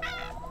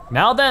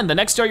 Now then, the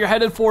next star you're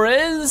headed for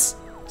is,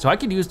 so I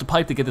could use the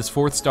pipe to get this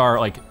 4th star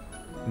like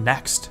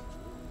next.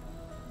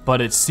 But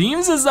it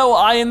seems as though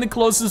I am the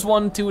closest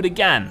one to it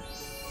again.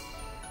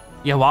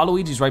 Yeah,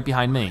 Waluigi's right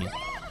behind me.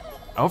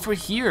 Over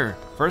here,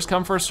 first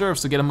come, first serve,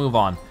 so get a move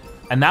on.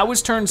 And that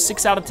was turn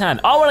 6 out of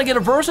 10. Oh, and I get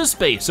a versus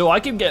space, so I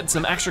can get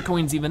some extra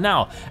coins even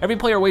now. Every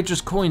player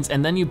wagers coins,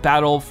 and then you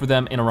battle for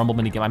them in a Rumble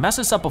minigame. I messed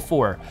this up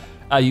before.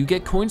 You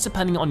get coins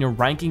depending on your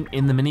ranking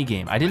in the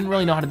minigame. I didn't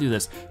really know how to do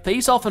this.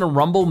 Face off in a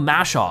Rumble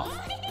mash off.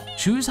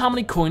 Choose how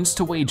many coins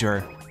to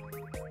wager.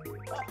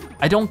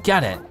 I don't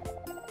get it.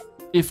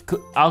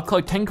 I'll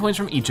collect 10 coins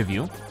from each of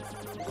you.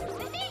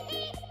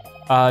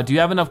 Do you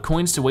have enough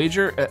coins to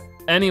wager?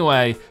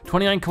 Anyway,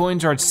 29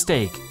 coins are at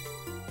stake.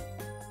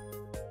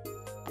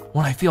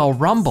 When I feel a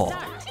rumble.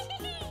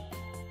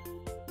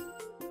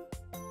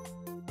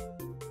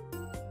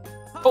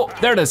 Oh,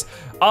 there it is.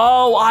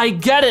 Oh, I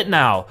get it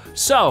now.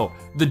 So,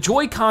 the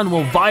Joy-Con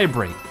will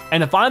vibrate,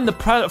 and if I'm the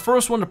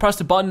first one to press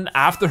the button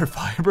after it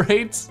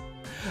vibrates,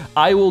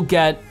 I will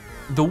get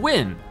the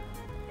win.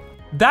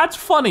 That's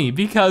funny,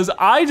 because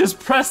I just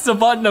pressed the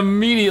button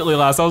immediately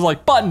last. I was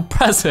like, button,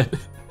 press it.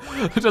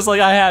 Just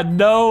like I had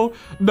no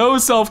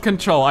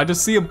self-control. I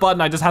just see a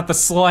button, I just have to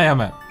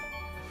slam it.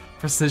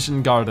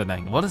 Precision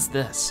gardening, what is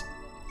this?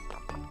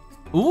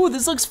 Ooh,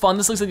 this looks fun.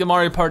 This looks like a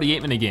Mario Party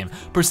 8 minigame.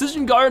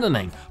 Precision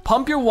gardening,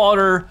 pump your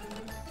water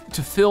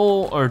to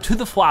fill, or to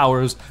the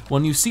flowers.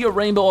 When you see a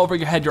rainbow over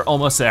your head, you're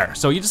almost there.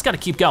 So you just gotta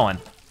keep going.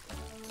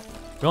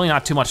 Really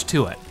not too much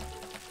to it.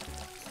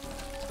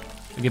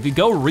 Like if you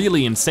go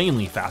really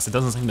insanely fast, it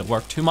doesn't seem to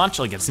work too much.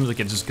 Like it seems like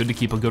it's just good to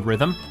keep a good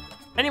rhythm.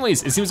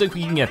 Anyways, it seems like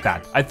we can get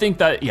that. I think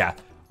that, yeah,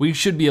 we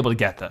should be able to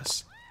get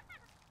this.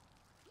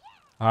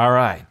 All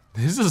right,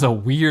 this is a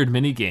weird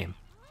mini game.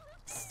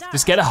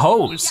 Just get a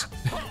hose.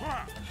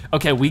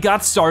 Okay, we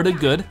got started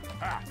good.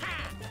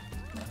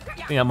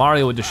 Yeah,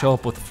 Mario would just show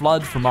up with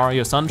Flood for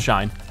Mario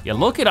Sunshine. Yeah,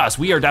 look at us,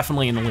 we are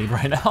definitely in the lead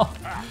right now.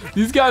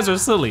 These guys are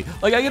silly.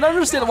 Like I can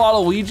understand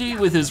Waluigi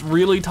with his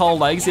really tall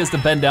legs, he has to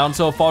bend down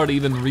so far to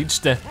even reach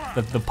the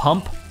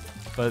pump.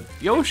 But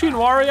Yoshi and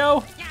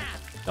Wario,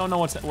 don't know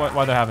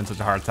why they're having such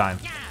a hard time.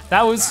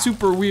 That was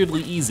super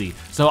weirdly easy.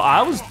 So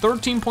I was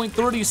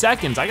 13.30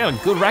 seconds. I got a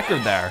good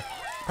record there.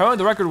 Apparently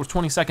the record was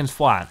 20 seconds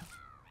flat.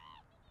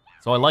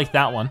 So I like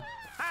that one.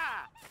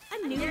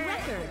 A new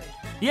record.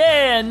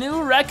 Yeah,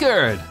 new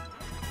record.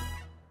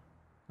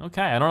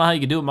 Okay, I don't know how you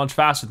can do it much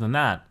faster than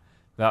that.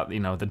 Without, you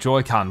know, the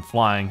Joy-Con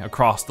flying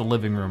across the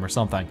living room or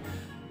something.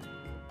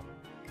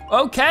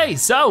 Okay,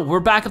 so we're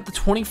back up to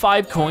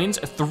 25 coins,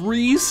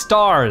 3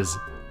 stars.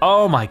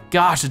 Oh my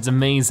gosh, it's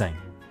amazing.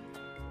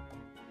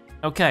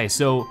 Okay,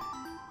 so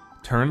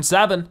turn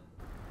 7.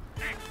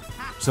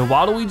 So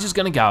Waluigi's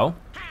gonna go.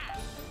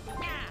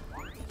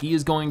 He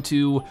is going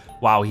to,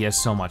 wow, he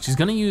has so much. He's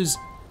gonna use,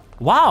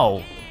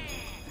 wow.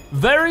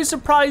 Very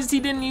surprised he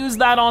didn't use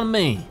that on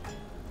me.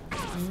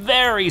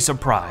 Very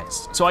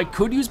surprised. So I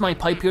could use my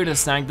pipe here to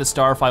snag the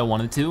star if I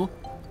wanted to.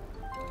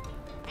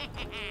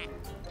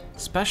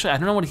 Especially, I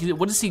don't know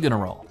what is he gonna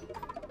roll?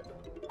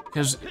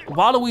 Because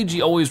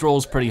Waluigi always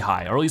rolls pretty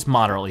high, or at least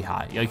moderately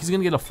high. Like he's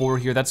gonna get a 4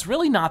 here. That's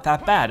really not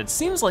that bad. It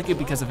seems like it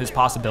because of his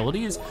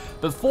possibilities,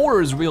 but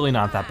 4 is really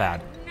not that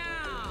bad.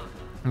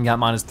 He got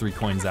 -3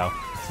 coins though.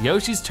 So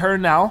Yoshi's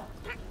turn now.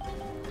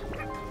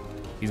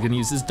 He's gonna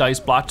use his dice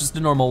block, just a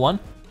normal one.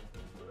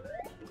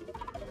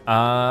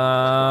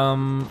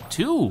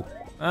 2.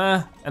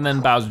 And then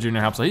Bowser Jr.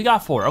 helps, so he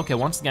got 4. Okay,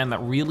 once again,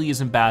 that really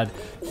isn't bad.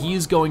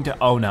 He's going to,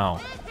 oh no.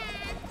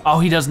 Oh,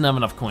 he doesn't have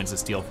enough coins to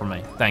steal from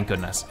me, thank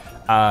goodness.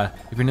 If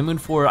you're in the mood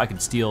for it, I could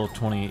steal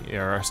 20,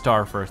 or a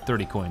star for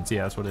 30 coins.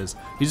 Yeah, that's what it is.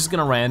 He's just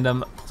gonna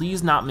random,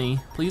 please not me,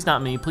 please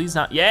not me, please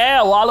not, yeah,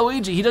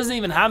 Waluigi, he doesn't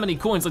even have any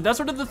coins. Like that's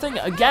sort of the thing,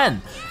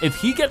 again, if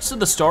he gets to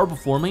the star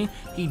before me,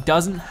 he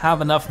doesn't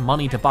have enough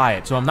money to buy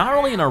it. So I'm not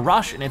really in a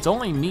rush, and it's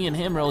only me and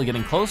him really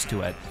getting close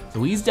to it.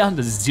 So he's down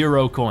to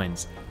 0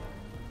 coins.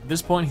 At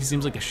this point, he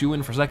seems like a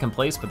shoo-in for second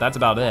place, but that's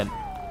about it.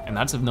 And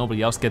that's if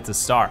nobody else gets a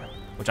star,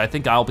 which I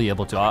think I'll be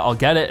able to. I'll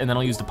get it, and then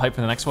I'll use the pipe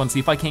for the next one, see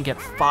if I can't get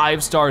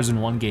 5 stars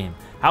in one game.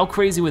 How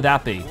crazy would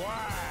that be?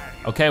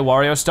 Okay,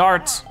 Wario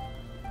starts.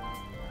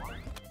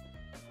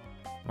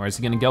 Where is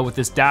he gonna go with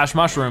this dash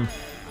mushroom?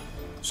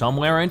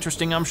 Somewhere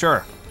interesting, I'm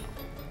sure.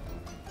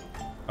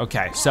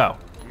 Okay, so.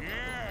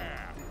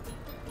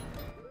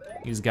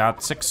 He's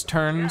got 6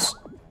 turns,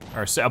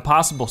 or a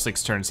possible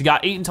 6 turns. He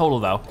got 8 in total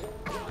though,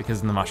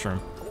 because of the mushroom.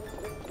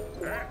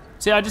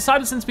 So yeah, I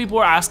decided since people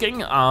were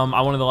asking,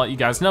 I wanted to let you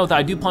guys know that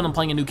I do plan on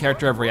playing a new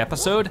character every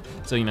episode.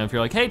 So you know, if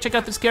you're like, hey, check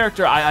out this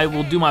character, I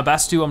will do my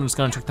best to. I'm just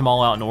gonna check them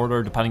all out in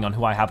order depending on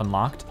who I have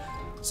unlocked.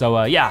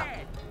 So yeah,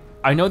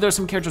 I know there's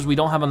some characters we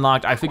don't have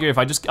unlocked. I figured if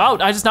I just, oh,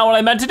 that's not what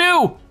I meant to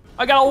do.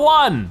 I got a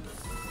 1.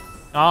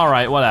 All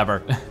right,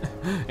 whatever.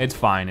 It's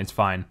fine, it's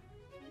fine.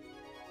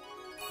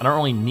 I don't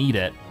really need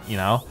it, you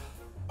know?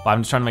 But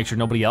I'm just trying to make sure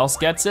nobody else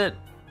gets it.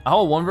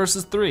 Oh, 1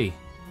 versus 3.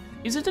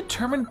 Is it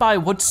determined by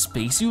what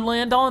space you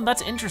land on?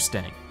 That's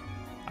interesting.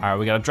 All right,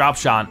 we got a drop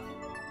shot.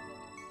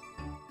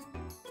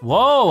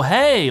 Whoa,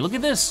 hey, look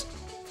at this.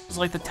 It's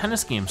like the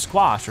tennis game,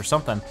 squash or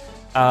something.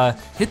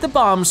 Hit the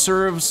bomb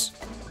serves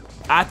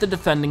at the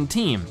defending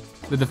team.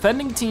 The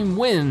defending team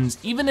wins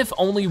even if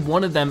only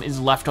one of them is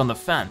left on the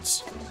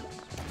fence.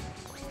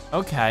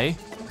 Okay.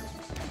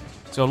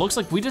 So it looks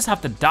like we just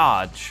have to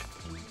dodge.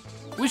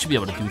 We should be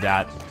able to do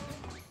that.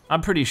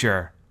 I'm pretty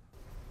sure.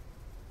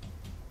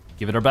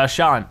 Give it our best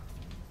shot.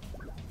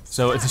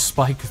 So the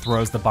spike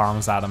throws the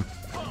bombs at him.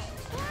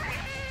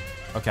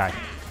 Okay.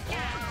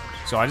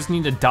 So I just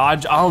need to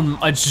dodge. Oh,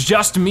 it's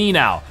just me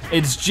now.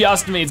 It's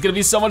just me. It's gonna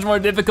be so much more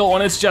difficult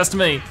when it's just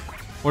me.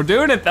 We're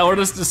doing it though, we're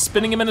just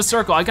spinning him in a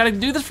circle. I gotta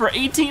do this for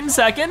 18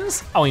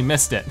 seconds? Oh, he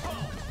missed it.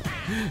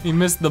 He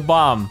missed the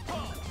bomb.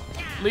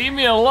 Leave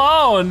me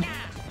alone.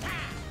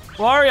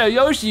 Wario,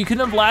 Yoshi, you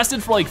couldn't have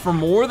lasted for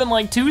more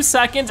than 2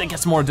 seconds. It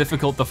gets more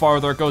difficult the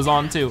farther it goes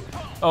on too.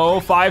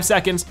 Oh, 5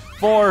 seconds,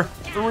 4,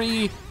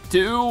 3,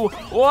 2,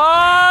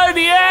 1.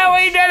 Yeah,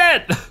 we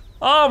did it.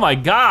 Oh my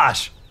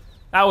gosh,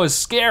 that was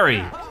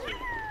scary.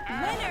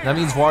 That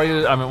means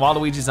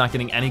Waluigi's not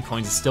getting any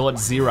coins, it's still at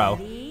 0.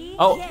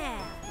 Oh,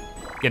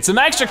 get some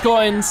extra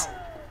coins.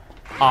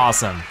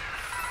 Awesome,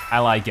 I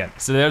like it.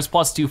 So there's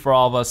 +2 for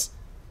all of us,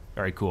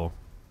 very cool.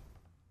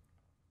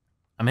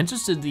 I'm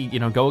interested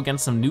to go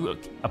against some new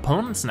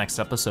opponents next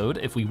episode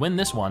if we win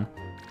this one.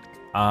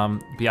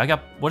 But I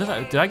got,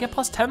 did I get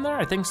 +10 there?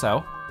 I think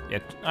so. Yeah,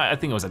 I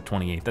think it was at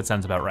 28, that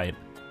sounds about right.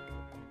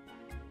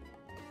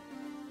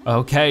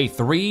 Okay,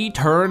 3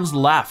 turns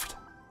left.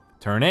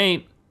 Turn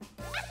 8.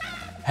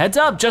 Heads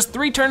up, just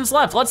 3 turns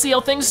left. Let's see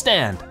how things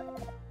stand.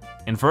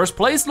 In first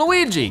place,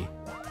 Luigi.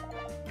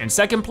 In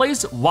second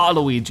place,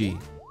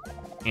 Waluigi.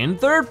 In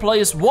third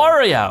place,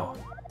 Wario.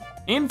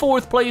 In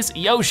fourth place,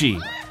 Yoshi.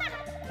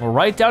 We're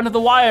right down to the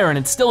wire and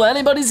it's still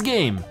anybody's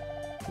game.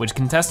 Which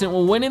contestant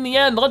will win in the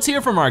end? Let's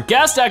hear from our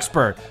guest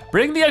expert.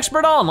 Bring the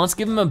expert on, let's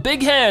give him a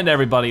big hand,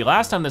 everybody.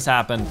 Last time this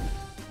happened,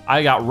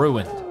 I got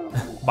ruined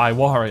by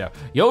Wario.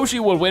 Yoshi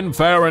will win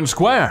fair and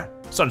square.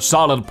 Such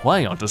solid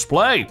play on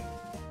display.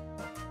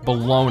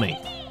 Baloney.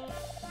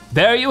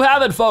 There you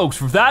have it, folks.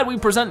 For that, we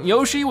present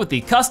Yoshi with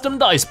the custom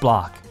dice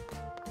block.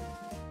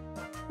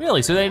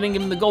 Really, so they didn't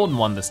give him the golden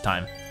one this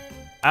time.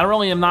 I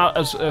really am not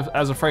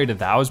as afraid of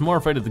that. I was more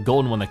afraid of the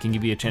golden one that can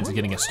give you a chance of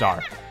getting a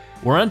star.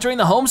 We're entering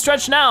the home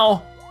stretch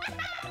now.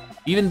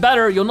 Even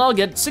better, you'll now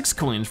get 6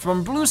 coins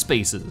from blue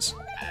spaces.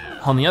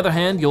 On the other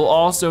hand, you'll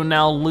also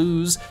now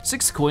lose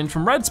 6 coins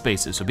from red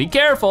spaces, so be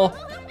careful.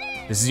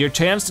 This is your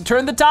chance to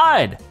turn the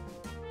tide.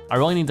 I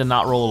really need to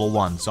not roll a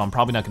 1, so I'm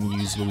probably not gonna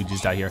use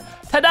Luigi's die here.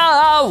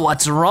 Ta-da!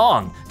 What's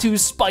wrong? Too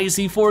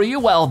spicy for you?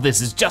 Well,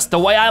 this is just the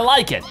way I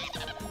like it.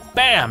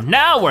 Bam,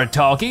 now we're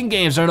talking.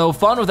 Games are no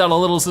fun without a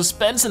little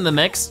suspense in the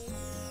mix.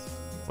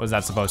 What is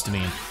that supposed to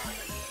mean?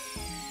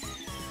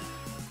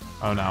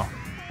 Oh no.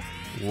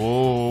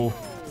 Whoa.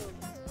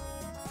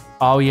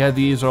 Oh yeah,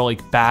 these are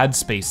like bad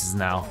spaces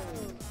now.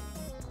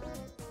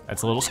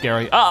 That's a little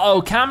scary.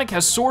 Uh-oh, Kamek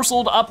has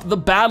sorcelled up the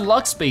bad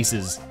luck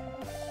spaces.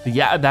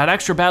 Yeah, that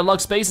extra bad luck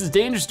space is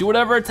dangerous. Do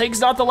whatever it takes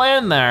not to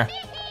land there.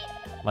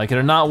 Like it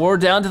or not, we're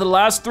down to the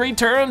last 3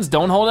 turns.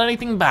 Don't hold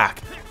anything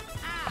back.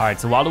 All right,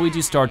 so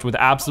Waluigi starts with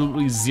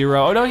absolutely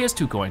 0. Oh no, he has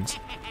 2 coins.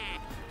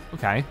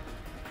 Okay.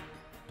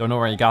 Don't know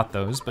where he got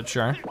those, but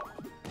sure.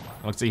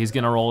 Looks like he's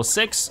gonna roll a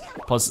 6,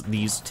 plus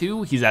these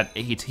 2, he's at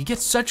 8. He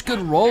gets such good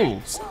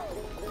rolls.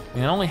 I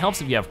mean, it only helps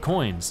if you have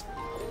coins.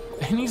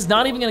 And he's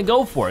not even gonna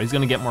go for it. He's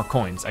gonna get more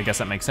coins. I guess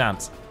that makes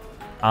sense.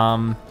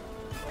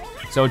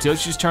 So it's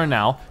Yoshi's turn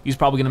now. He's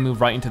probably gonna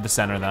move right into the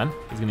center then.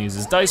 He's gonna use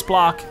his dice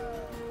block.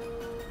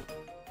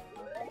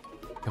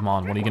 Come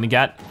on, what are you gonna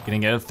get? You're gonna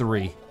get a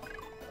 3.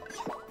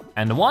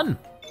 And a 1.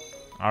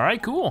 All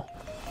right, cool.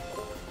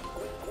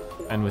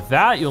 And with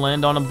that, you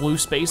land on a blue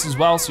space as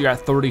well, so you're at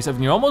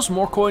 37. You're almost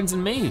more coins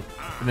than me.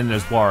 And then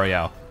there's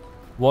Wario.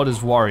 What is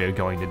Wario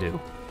going to do?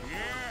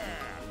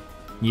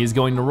 He is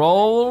going to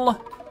roll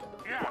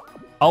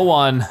a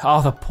 1.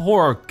 Oh, the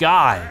poor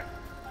guy.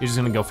 He's just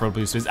gonna go for a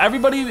blue space.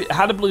 Everybody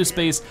had a blue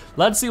space.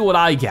 Let's see what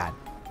I get.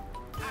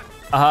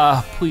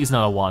 Please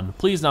not a 1.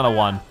 Please not a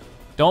 1.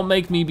 Don't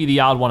make me be the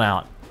odd one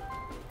out.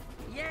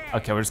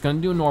 Okay, we're just gonna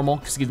do a normal,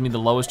 because it gives me the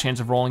lowest chance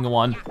of rolling a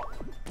 1.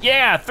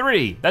 Yeah,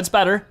 3, that's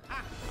better.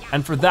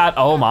 And for that,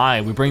 oh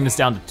my, we bring this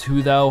down to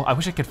 2 though. I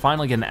wish I could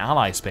finally get an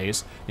ally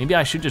space. Maybe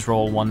I should just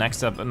roll 1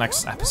 next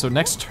episode,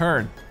 next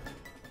turn.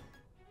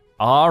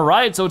 All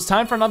right, so it's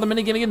time for another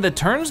minigame again. The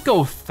turns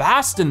go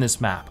fast in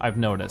this map, I've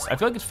noticed. I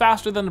feel like it's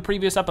faster than the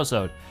previous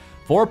episode.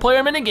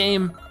 4-player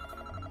minigame.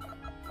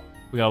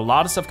 We got a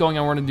lot of stuff going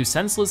on. We're gonna do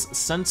senseless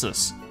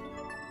census.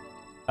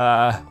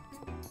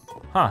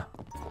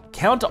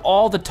 Count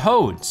all the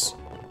toads.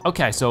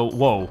 Okay, so,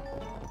 whoa.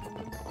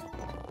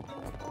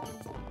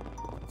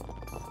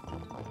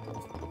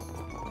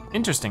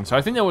 Interesting, so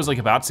I think there was like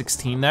about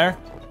 16 there.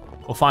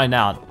 We'll find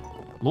out.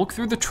 Look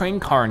through the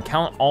train car and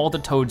count all the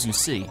toads you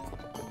see.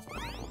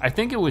 I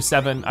think it was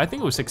 7, I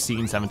think it was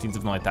 16, 17,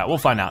 something like that. We'll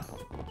find out.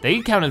 They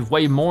counted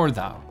way more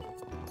though.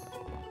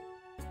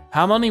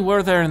 How many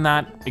were there in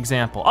that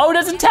example? Oh, it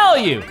doesn't tell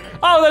you.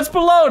 Oh, that's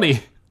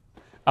baloney.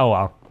 Oh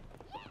wow.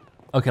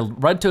 Okay,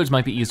 red toads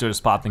might be easier to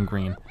spot than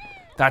green.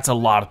 That's a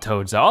lot of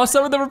toads though. Oh,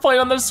 some of them are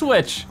playing on the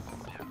Switch.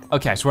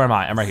 Okay, so where am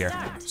I? I'm right here.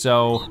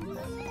 So,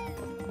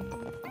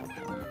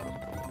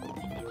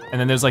 and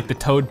then there's like the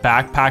toad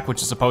backpack,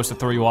 which is supposed to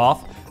throw you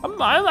off.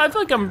 I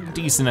feel like I'm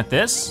decent at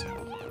this.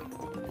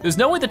 There's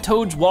no way the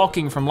toads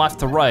walking from left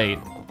to right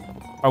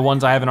are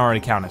ones I haven't already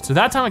counted. So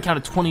that time I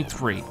counted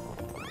 23.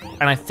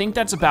 And I think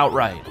that's about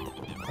right.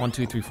 1,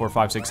 2, 3, 4,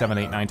 5, 6, 7,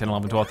 8, 9, 10,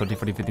 11, 12, 13,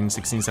 14, 15,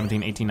 16,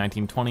 17, 18,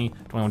 19, 20,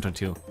 21,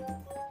 22.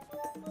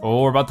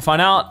 Oh, we're about to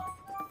find out.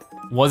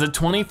 Was it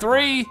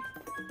 23?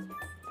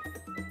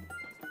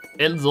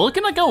 It's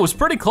looking like it was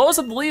pretty close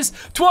at least.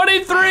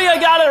 23, I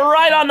got it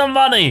right on the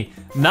money.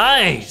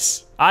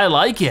 Nice, I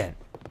like it.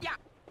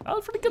 I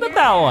was pretty good at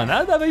that one.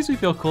 That makes me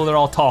feel cool, they're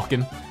all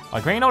talking.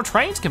 Like, you know,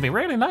 trains can be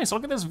really nice.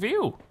 Look at this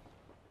view.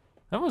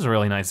 That was a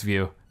really nice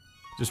view.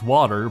 Just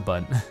water,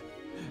 but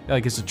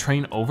like it's a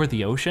train over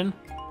the ocean.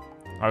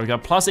 All right, we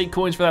got plus 8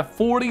 coins for that.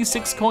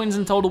 46 coins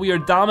in total. We are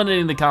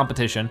dominating the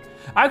competition.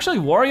 Actually,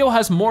 Wario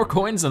has more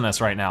coins than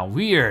us right now.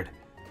 Weird,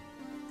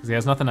 because he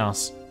has nothing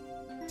else.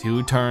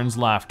 2 turns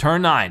left.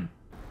 Turn 9.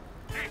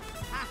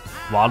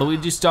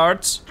 Waluigi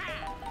starts.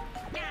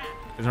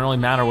 Doesn't really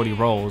matter what he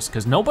rolls,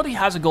 because nobody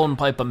has a golden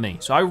pipe but me.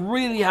 So I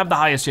really have the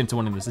highest chance of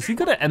winning this. Is he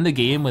gonna end the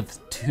game with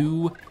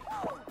two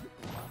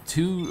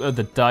of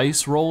the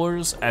dice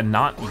rollers and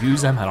not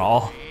use them at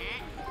all?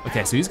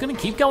 Okay, so he's gonna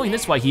keep going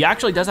this way. He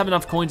actually does have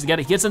enough coins to get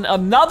it. He gets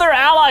another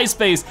ally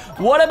space.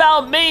 What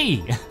about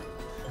me?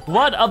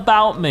 What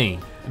about me?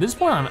 At this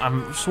point,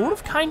 I'm sort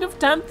of kind of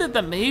tempted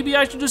that maybe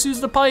I should just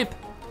use the pipe.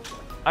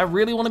 I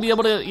really wanna be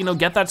able to, you know,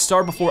 get that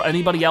star before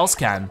anybody else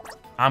can.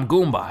 I'm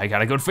Goomba, I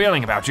got a good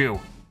feeling about you.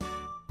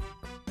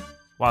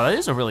 Wow, that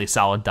is a really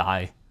solid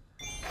die.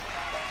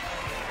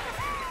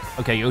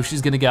 Okay,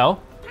 Yoshi's gonna go.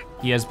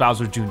 He has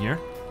Bowser Jr.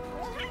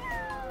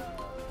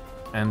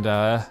 And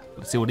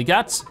let's see what he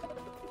gets.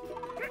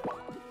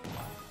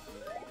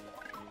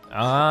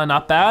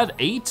 Not bad,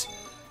 8.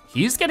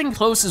 He's getting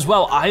close as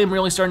well. I am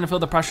really starting to feel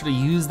the pressure to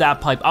use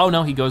that pipe. Oh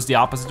no, he goes the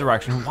opposite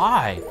direction.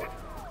 Why?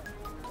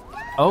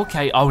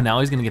 Okay, oh, now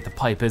he's gonna get the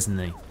pipe, isn't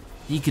he?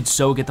 He could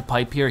so get the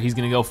pipe here. He's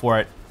gonna go for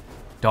it.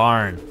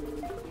 Darn.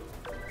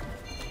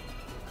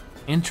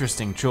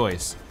 Interesting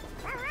choice.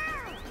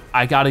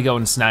 I gotta go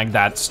and snag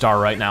that star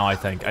right now, I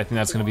think. I think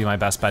that's gonna be my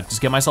best bet.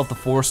 Just get myself the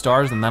 4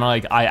 stars and then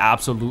I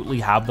absolutely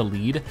have the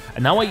lead.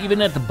 And that way,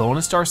 even at the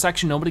bonus star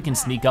section, nobody can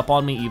sneak up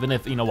on me, even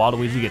if, you know,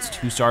 Waluigi gets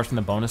 2 stars from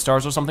the bonus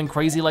stars or something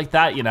crazy like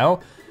that, you know?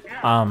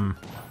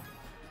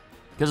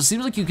 Because it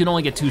seems like you can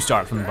only get 2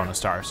 stars from the bonus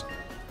stars.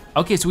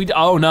 Okay, so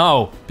oh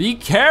no. Be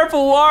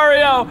careful,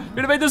 Wario. You're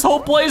gonna make this whole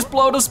place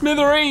blow to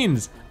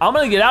smithereens. I'm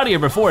gonna get out of here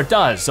before it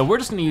does. So we're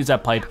just gonna use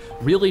that pipe,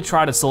 really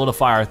try to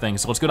solidify our thing.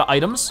 So let's go to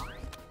items.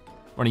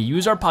 We're gonna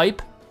use our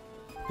pipe,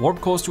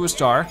 warp close to a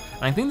star,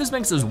 and I think this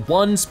makes us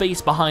 1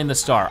 space behind the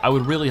star. I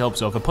would really hope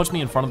so. If it puts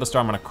me in front of the star,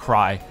 I'm gonna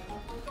cry.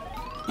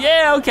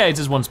 Yeah, okay, it's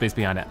just 1 space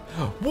behind it.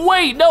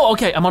 Wait, no,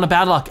 okay, I'm on a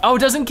bad luck. Oh, it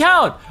doesn't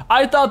count.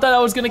 I thought that I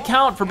was gonna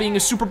count for being a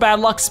super bad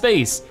luck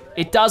space.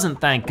 It doesn't,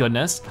 thank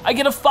goodness. I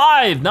get a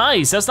 5,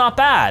 nice, that's not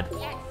bad.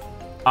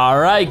 All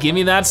right, give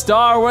me that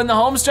star. We're in the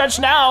home stretch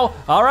now.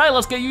 All right,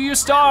 let's get you your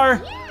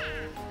star.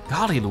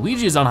 Golly,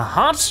 Luigi is on a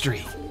hot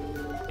streak.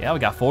 Yeah, we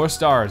got 4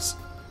 stars.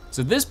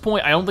 So at this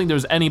point, I don't think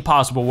there's any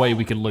possible way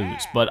we could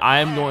lose, but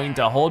I am going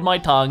to hold my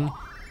tongue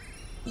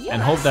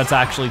and hope that's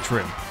actually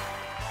true.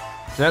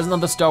 So there's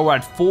another star. We're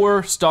at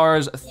 4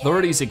 stars,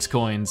 36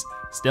 coins.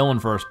 Still in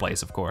first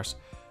place, of course.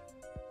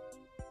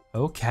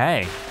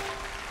 Okay,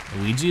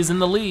 Luigi is in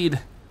the lead.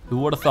 Who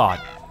would have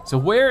thought? So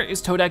where is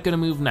Toadette gonna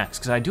move next?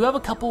 Because I do have a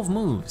couple of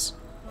moves.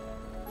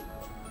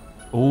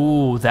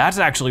 Oh, that's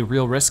actually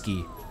real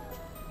risky.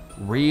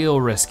 Real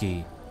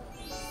risky.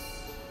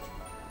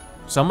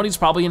 Somebody's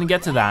probably gonna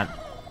get to that.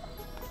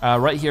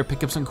 Right here,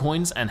 pick up some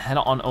coins and head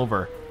on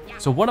over.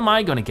 So what am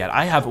I gonna get?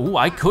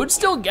 I could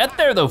still get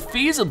there though,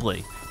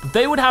 feasibly. But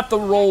they would have to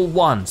roll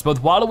 1s.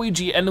 Both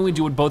Waluigi and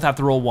Luigi would both have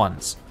to roll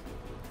 1s.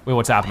 Wait,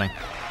 what's happening?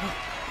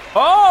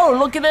 Oh,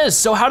 look at this.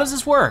 So how does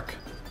this work?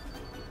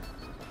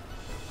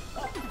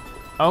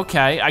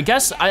 Okay, I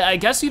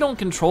guess you don't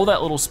control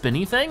that little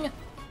spinny thing.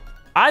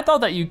 I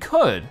thought that you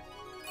could.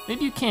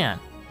 Maybe you can.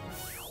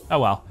 Oh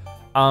well.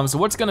 So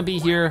what's gonna be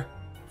here?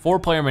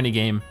 4-player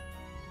minigame.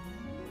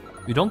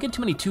 We don't get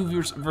too many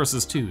 2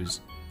 versus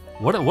 2s.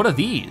 What are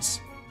these?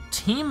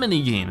 Team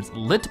minigames,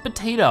 lit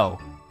potato.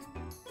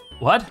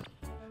 What?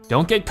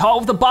 Don't get caught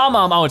with the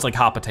Bob-omb. Oh, it's like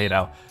hot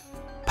potato.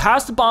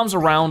 Pass the bombs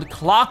around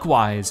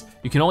clockwise.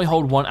 You can only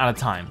hold 1 at a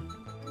time.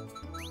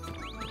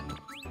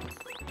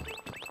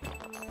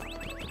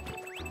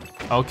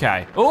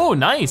 Okay. Oh,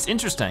 nice,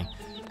 interesting.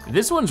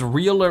 This one's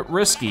real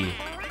risky.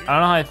 I don't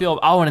know how I feel.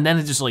 Oh, and then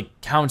it just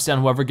like counts down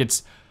whoever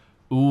gets.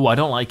 Ooh, I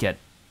don't like it.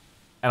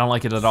 I don't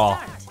like it at all.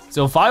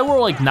 So if I were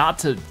like not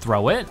to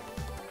throw it.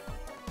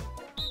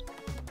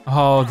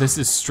 Oh, this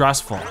is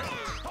stressful.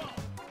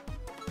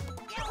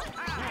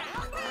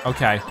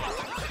 Okay.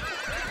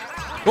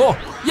 Oh,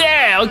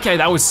 yeah, okay,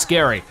 that was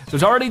scary. So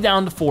it's already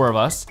down to 4 of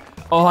us.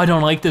 Oh, I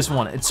don't like this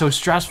one. It's so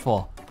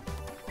stressful.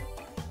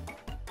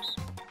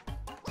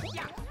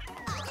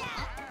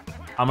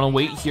 I'm gonna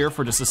wait here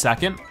for just a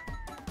second.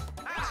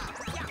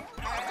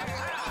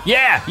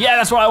 Yeah,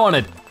 that's what I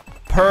wanted.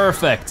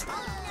 Perfect.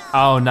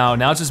 Oh no,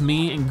 now it's just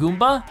me and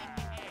Goomba?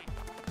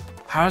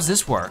 How does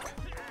this work?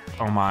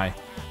 Oh my.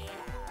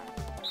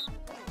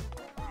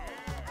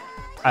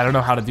 I don't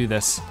know how to do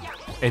this.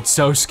 It's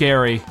so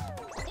scary.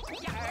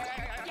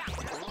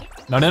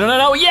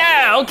 No,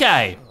 yeah,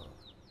 okay.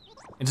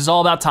 It's just all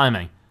about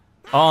timing.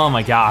 Oh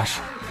my gosh,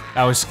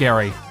 that was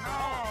scary.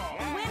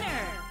 Winner.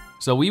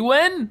 So we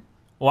win?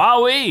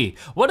 Wowee.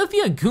 What if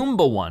the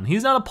Goomba won?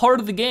 He's not a part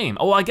of the game.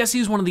 Oh, I guess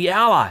he's one of the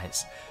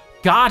allies.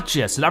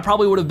 Gotcha, so that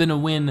probably would have been a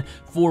win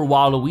for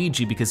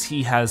Waluigi because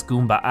he has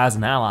Goomba as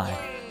an ally.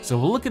 So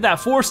we'll look at that,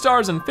 4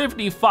 stars and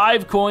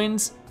 55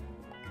 coins.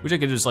 Which I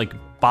could just like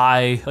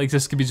buy, like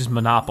this could be just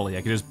Monopoly.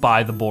 I could just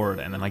buy the board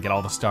and then I get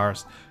all the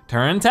stars.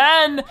 Turn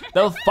 10,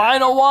 the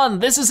final one.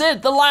 This is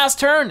it, the last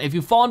turn. If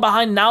you've fallen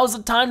behind, now's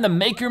the time to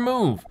make your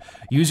move.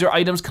 Use your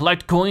items,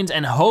 collect coins,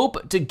 and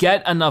hope to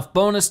get enough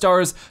bonus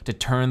stars to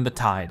turn the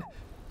tide.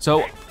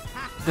 So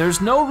there's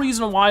no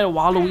reason why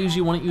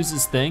Waluigi wouldn't use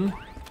his thing.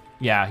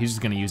 Yeah, he's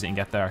just gonna use it and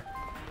get there.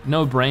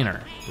 No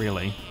brainer,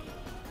 really.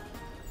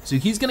 So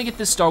he's gonna get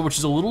this star, which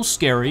is a little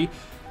scary,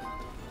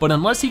 but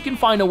unless he can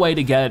find a way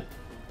to get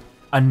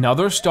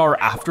another star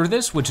after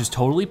this, which is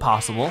totally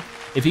possible.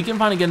 If he can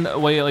find again a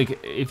way, like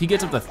if he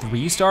gets up to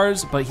 3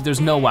 stars, but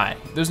there's no way.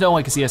 There's no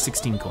way because he has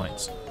 16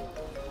 coins.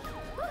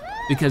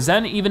 Because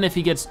then even if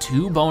he gets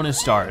 2 bonus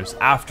stars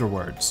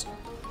afterwards,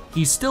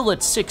 he's still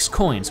at 6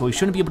 coins, so he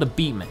shouldn't be able to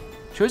beat me.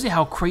 Shows you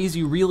how crazy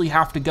you really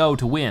have to go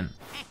to win.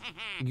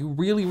 You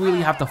really,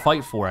 really have to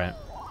fight for it.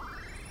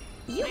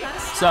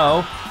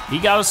 So, he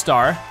got a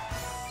star.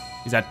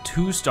 He's at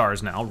 2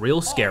 stars now, real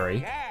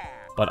scary.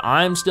 But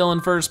I'm still in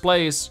first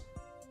place.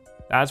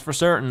 That's for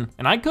certain.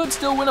 And I could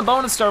still win a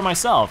bonus star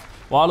myself.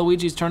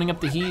 Waluigi's turning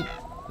up the heat.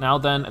 Now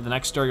then, the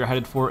next star you're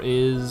headed for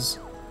is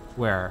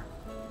where?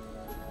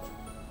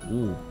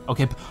 Ooh,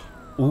 okay.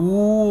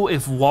 Ooh,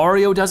 if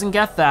Wario doesn't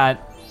get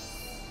that,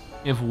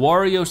 if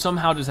Wario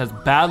somehow just has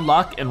bad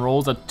luck and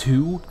rolls a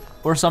 2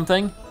 or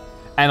something,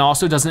 and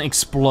also doesn't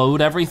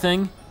explode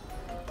everything,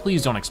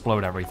 please don't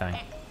explode everything.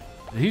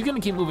 He's gonna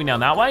keep moving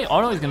down that way?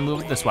 Oh no, he's gonna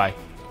move it this way.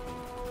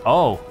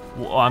 Oh,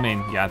 well, I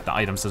mean, yeah, the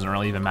items doesn't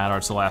really even matter,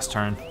 it's the last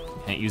turn.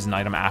 You can't use an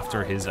item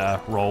after his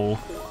roll.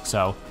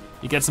 So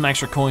you get some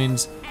extra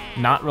coins,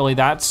 not really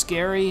that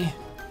scary.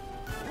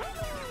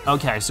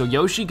 Okay, so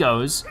Yoshi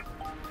goes.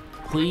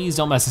 Please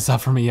don't mess this up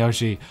for me,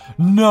 Yoshi.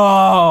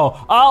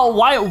 No! Oh,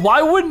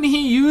 why wouldn't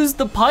he use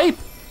the pipe?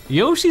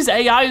 Yoshi's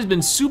AI has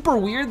been super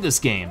weird this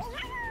game.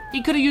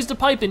 He could have used a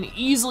pipe and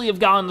easily have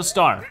gotten the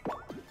star,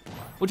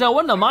 which I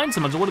wouldn't have minded so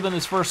much. It would have been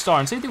his first star,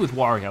 and same thing with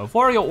Wario. If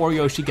Wario or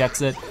Yoshi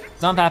gets it,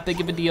 it's not that big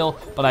of a deal,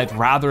 but I'd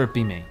rather it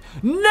be me.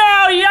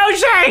 No,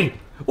 Yoshi!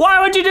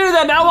 Why would you do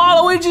that? Now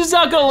Waluigi's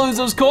not gonna lose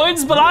those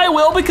coins, but I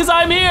will because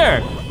I'm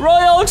here.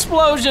 Royal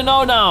explosion,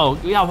 oh no.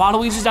 Yeah,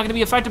 Waluigi's not gonna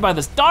be affected by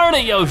this. Darn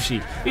it,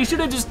 Yoshi. He should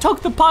have just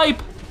took the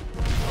pipe.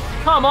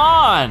 Come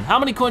on, how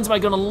many coins am I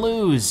gonna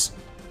lose?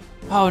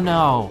 Oh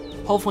no,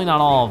 hopefully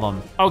not all of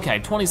them. Okay,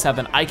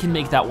 27, I can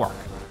make that work.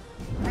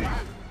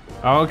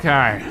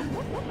 Okay.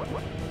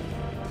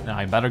 Now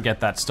I better get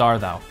that star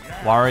though.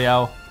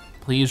 Wario,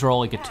 please roll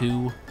like a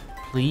 2.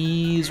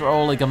 Please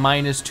roll like a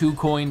 -2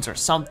 coins or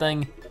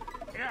something.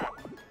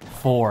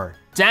 4.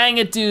 Dang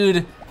it,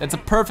 dude. That's a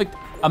perfect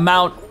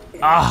amount.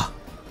 Ah,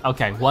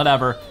 okay,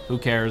 whatever, who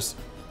cares?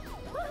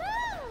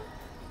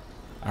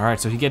 All right,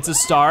 so he gets a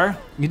star.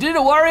 You did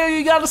it, Wario,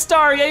 you got a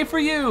star, yay for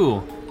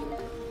you.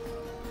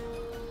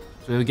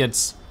 So he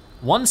gets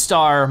 1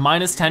 star,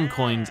 -10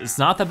 coins. It's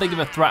not that big of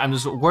a threat. I'm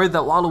just worried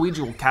that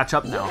Waluigi will catch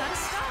up now.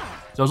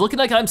 So it's looking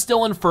like I'm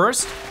still in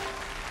first.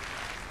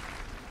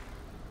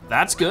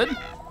 That's good.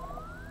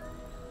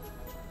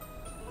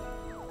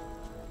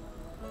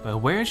 But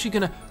where is she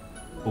gonna?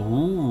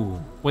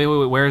 Ooh, wait,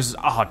 where's,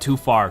 oh, too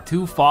far.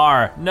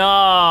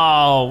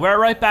 No, we're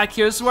right back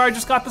here. This is where I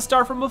just got the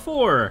star from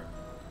before.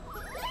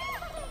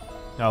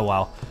 Oh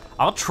well,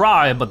 I'll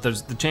try, but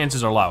the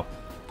chances are low.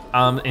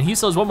 And he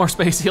still has 1 more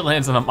space, he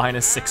lands on a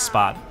 -6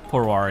 spot.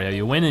 Poor Wario,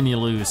 you win and you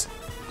lose.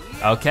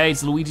 Okay,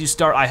 it's Luigi's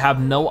start. I have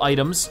no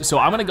items, so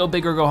I'm gonna go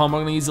big or go home.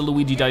 I'm gonna use the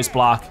Luigi dice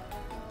block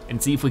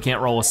and see if we can't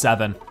roll a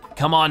 7.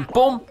 Come on,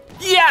 boom.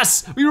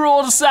 Yes, we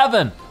rolled a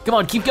 7. Come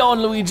on, keep going,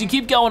 Luigi,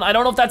 keep going. I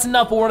don't know if that's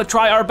enough, but we're gonna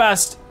try our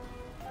best.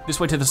 This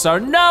way to the star.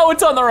 No,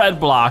 it's on the red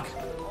block.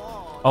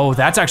 Oh,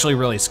 that's actually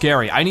really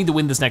scary. I need to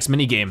win this next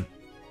mini game.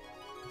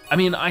 I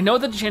mean, I know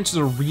that the chances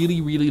are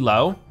really, really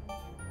low,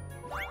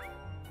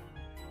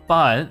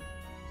 but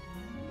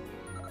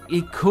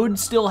it could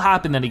still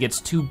happen that he gets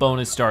 2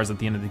 bonus stars at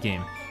the end of the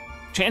game.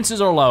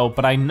 Chances are low,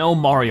 but I know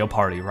Mario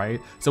Party,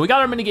 right? So we got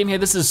our minigame here.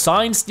 This is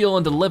sign, steal,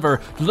 and deliver.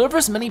 Deliver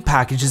as many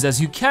packages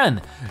as you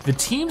can. The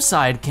team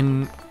side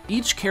can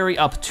each carry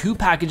up 2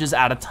 packages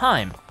at a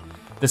time.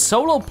 The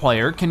solo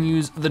player can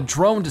use the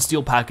drone to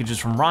steal packages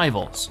from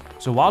rivals.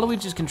 So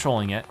Waluigi's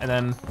controlling it, and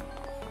then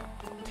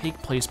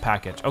take place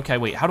package. Okay,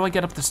 wait, how do I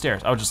get up the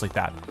stairs? Oh, just like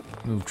that.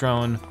 Move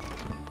drone,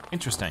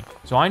 interesting.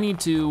 So I need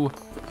to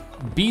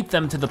beat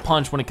them to the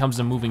punch when it comes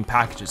to moving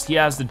packages. He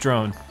has the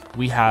drone.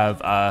 We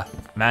have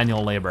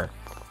manual labor.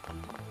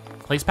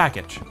 Place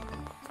package.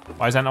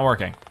 Why is that not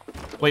working?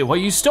 Wait, what,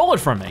 you stole it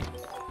from me?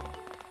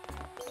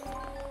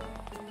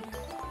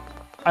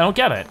 I don't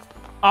get it.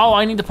 Oh,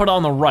 I need to put it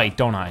on the right,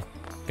 don't I?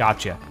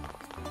 Gotcha.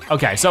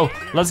 Okay, so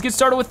let's get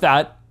started with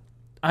that.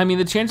 I mean,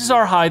 the chances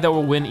are high that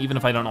we'll win even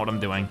if I don't know what I'm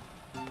doing.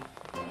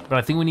 But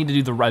I think we need to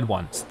do the red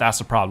ones, that's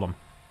the problem.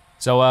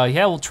 So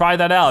yeah, we'll try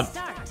that out.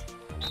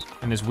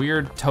 In this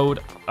weird Toad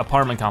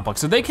apartment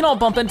complex. So they can all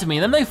bump into me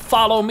and then they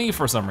follow me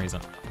for some reason.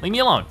 Leave me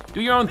alone,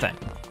 do your own thing.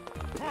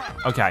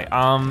 Okay,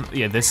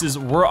 yeah,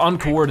 we're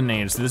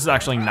uncoordinated, so this is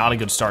actually not a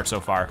good start so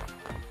far.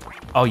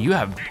 Oh, you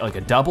have like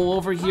a double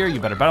over here? You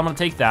better bet I'm gonna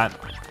take that.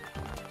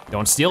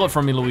 Don't steal it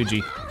from me,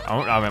 Luigi.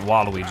 Oh, I meant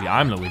Waluigi,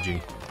 I'm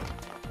Luigi.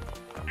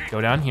 Go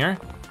down here.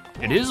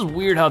 It is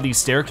weird how these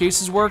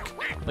staircases work.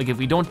 Like if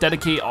we don't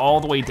dedicate all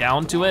the way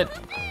down to it,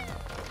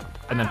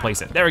 and then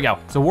place it. There we go.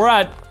 So we're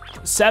at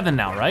 7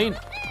 now, right?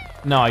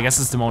 No, I guess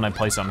it's the moment I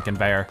place it on the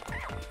conveyor.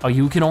 Oh,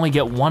 you can only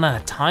get 1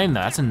 at a time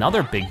though. That's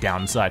another big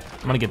downside.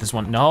 I'm gonna get this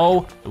one.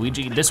 No,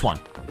 Luigi, this one.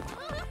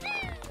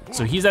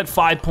 So he's at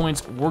 5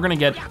 points. We're gonna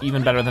get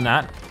even better than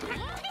that.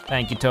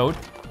 Thank you, Toad.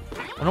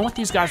 I wonder what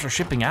these guys are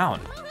shipping out.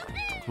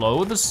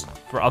 Clothes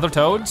for other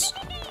Toads?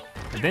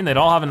 I think they'd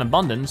all have an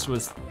abundance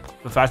with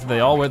the fact that they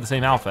all wear the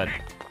same outfit.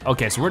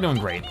 Okay, so we're doing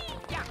great.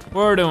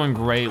 We're doing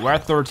great. We're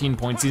at 13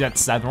 points. He's at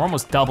 7. We're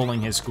almost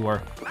doubling his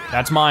score.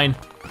 That's mine.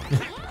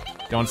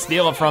 Don't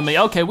steal it from me.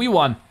 Okay, we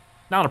won.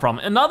 Not a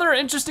problem. Another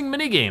interesting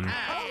minigame.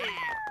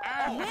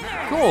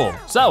 Cool.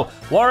 So,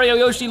 Wario,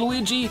 Yoshi,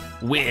 Luigi,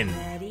 win.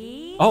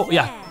 Oh,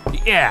 yeah.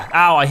 Yeah.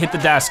 Ow, I hit the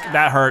desk.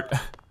 That hurt.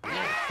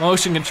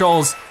 Motion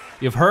controls,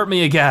 you've hurt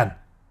me again.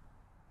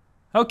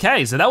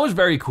 Okay, so that was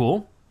very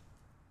cool.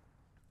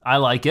 I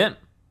like it.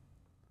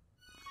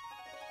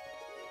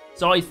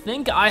 So I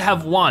think I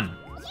have won,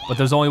 but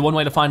there's only one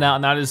way to find out,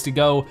 and that is to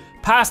go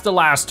past the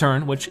last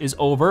turn, which is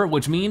over,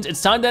 which means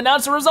it's time to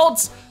announce the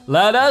results.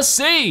 Let us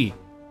see.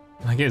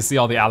 I can see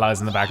all the allies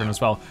in the background as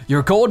well.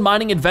 Your gold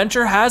mining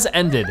adventure has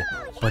ended,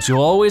 but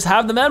you'll always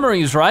have the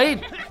memories,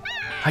 right?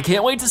 I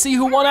can't wait to see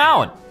who won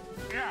out.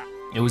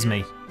 It was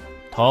me,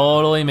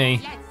 totally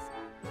me.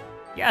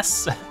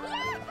 Yes.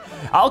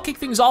 I'll kick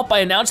things off by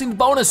announcing the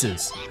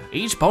bonuses.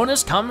 Each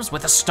bonus comes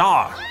with a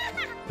star.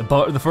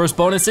 The first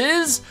bonus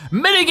is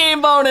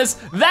minigame bonus.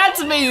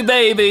 That's me,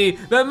 baby,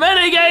 the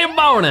minigame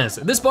bonus.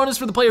 This bonus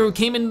for the player who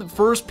came in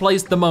first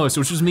place the most,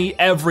 which was me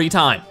every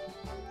time.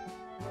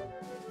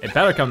 It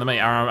better come to me,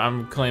 or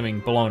I'm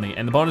claiming baloney.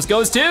 And the bonus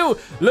goes to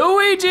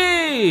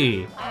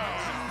Luigi.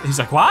 He's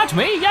like, what,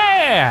 me?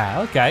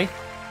 Yeah, okay.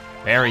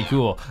 Very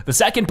cool. The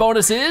second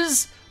bonus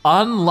is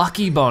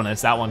unlucky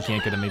bonus. That one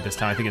can't get to me this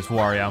time, I think it's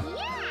Wario.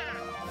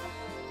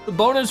 The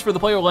bonus for the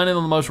player landing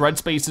on the most red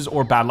spaces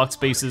or bad luck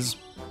spaces.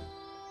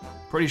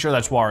 Pretty sure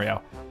that's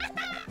Wario.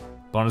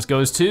 Bonus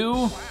goes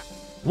to,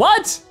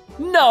 what?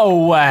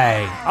 No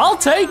way. I'll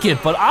take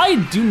it, but I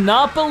do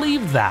not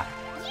believe that.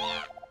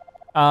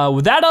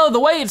 With that out of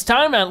the way, it's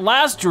time at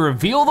last to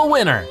reveal the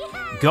winner.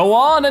 Go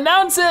on,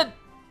 announce it.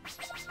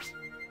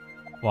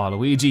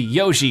 Waluigi,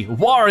 Yoshi,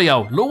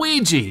 Wario,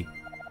 Luigi.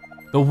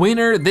 The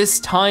winner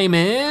this time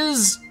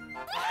is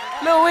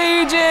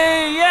Luigi,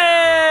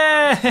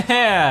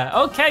 yeah!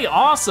 Okay,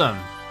 awesome.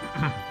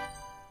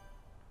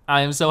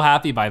 I am so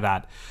happy by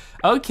that.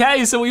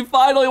 Okay, so we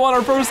finally won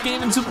our first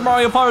game in Super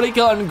Mario Party,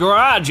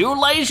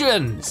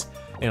 congratulations!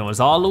 And it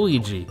was all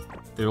Luigi,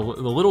 the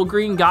little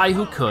green guy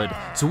who could.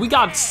 So we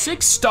got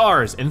 6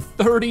 stars and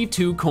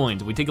 32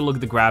 coins. We take a look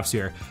at the graphs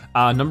here.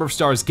 Number of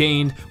stars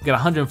gained, we got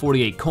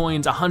 148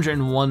 coins,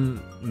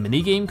 101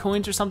 minigame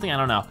coins or something, I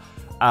don't know.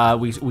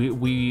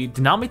 We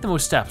did not make the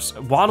most steps.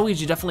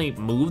 Waluigi definitely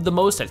moved the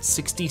most at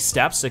 60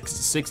 steps,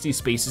 60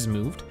 spaces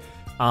moved.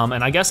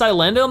 And I guess I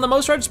landed on the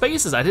most red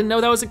spaces. I didn't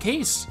know that was the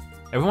case.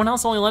 Everyone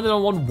else only landed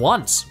on one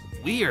once.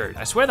 Weird,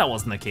 I swear that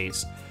wasn't the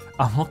case.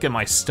 Look at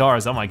my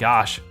stars, oh my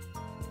gosh.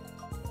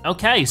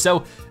 Okay,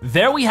 so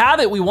there we have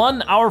it. We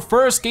won our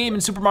first game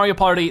in Super Mario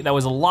Party. That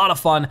was a lot of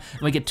fun.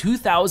 And we get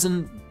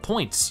 2,000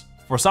 points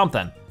for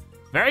something.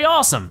 Very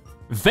awesome.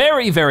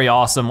 Very, very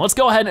awesome. Let's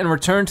go ahead and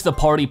return to the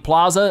party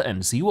plaza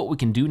and see what we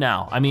can do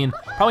now. I mean,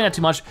 probably not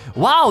too much.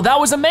 Wow, that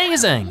was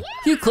amazing.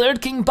 You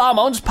cleared King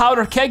Bob-omb's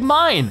Powderkeg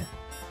mine.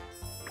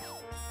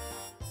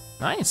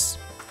 Nice.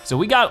 So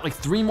we got like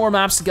 3 more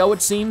maps to go,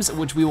 it seems,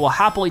 which we will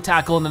happily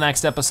tackle in the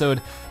next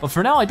episode. But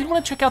for now, I did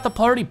want to check out the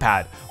party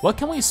pad. What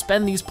can we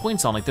spend these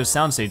points on? Like there's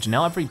soundstage,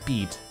 now every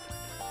beat.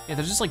 Yeah,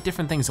 there's just like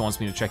different things it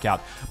wants me to check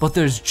out. But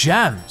there's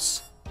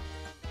gems.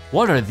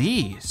 What are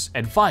these?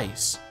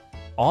 Advice.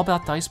 All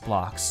about dice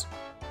blocks.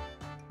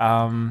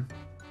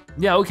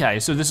 Yeah, okay,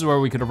 so this is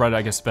where we could have read,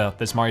 I guess, about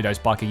this Mario dice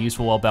block, a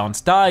useful,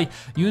 well-balanced die.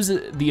 Use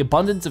the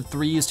abundance of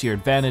 3s to your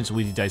advantage.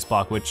 Luigi dice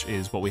block, which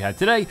is what we had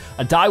today.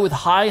 A die with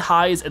high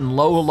highs and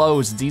low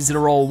lows. It's easy to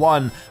roll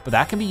 1, but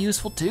that can be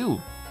useful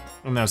too.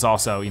 And there's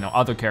also, you know,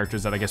 other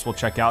characters that I guess we'll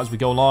check out as we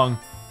go along.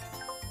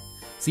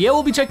 So yeah,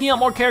 we'll be checking out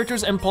more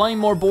characters and playing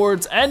more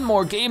boards and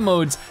more game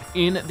modes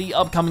in the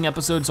upcoming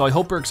episode, so I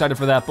hope you're excited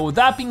for that. But with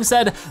that being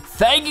said,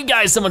 thank you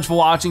guys so much for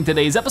watching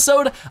today's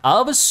episode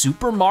of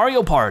Super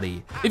Mario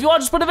Party. If you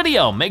watch this part of the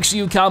video, make sure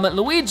you comment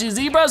Luigi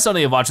Zebra so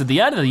that you watch at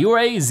the end and you're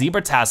a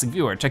Zebra-tastic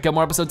viewer. Check out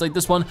more episodes like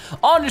this one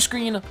on your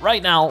screen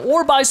right now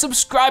or by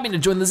subscribing to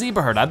join the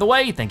Zebra Herd. Either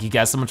way, thank you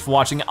guys so much for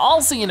watching.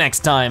 I'll see you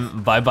next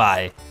time,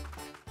 bye-bye.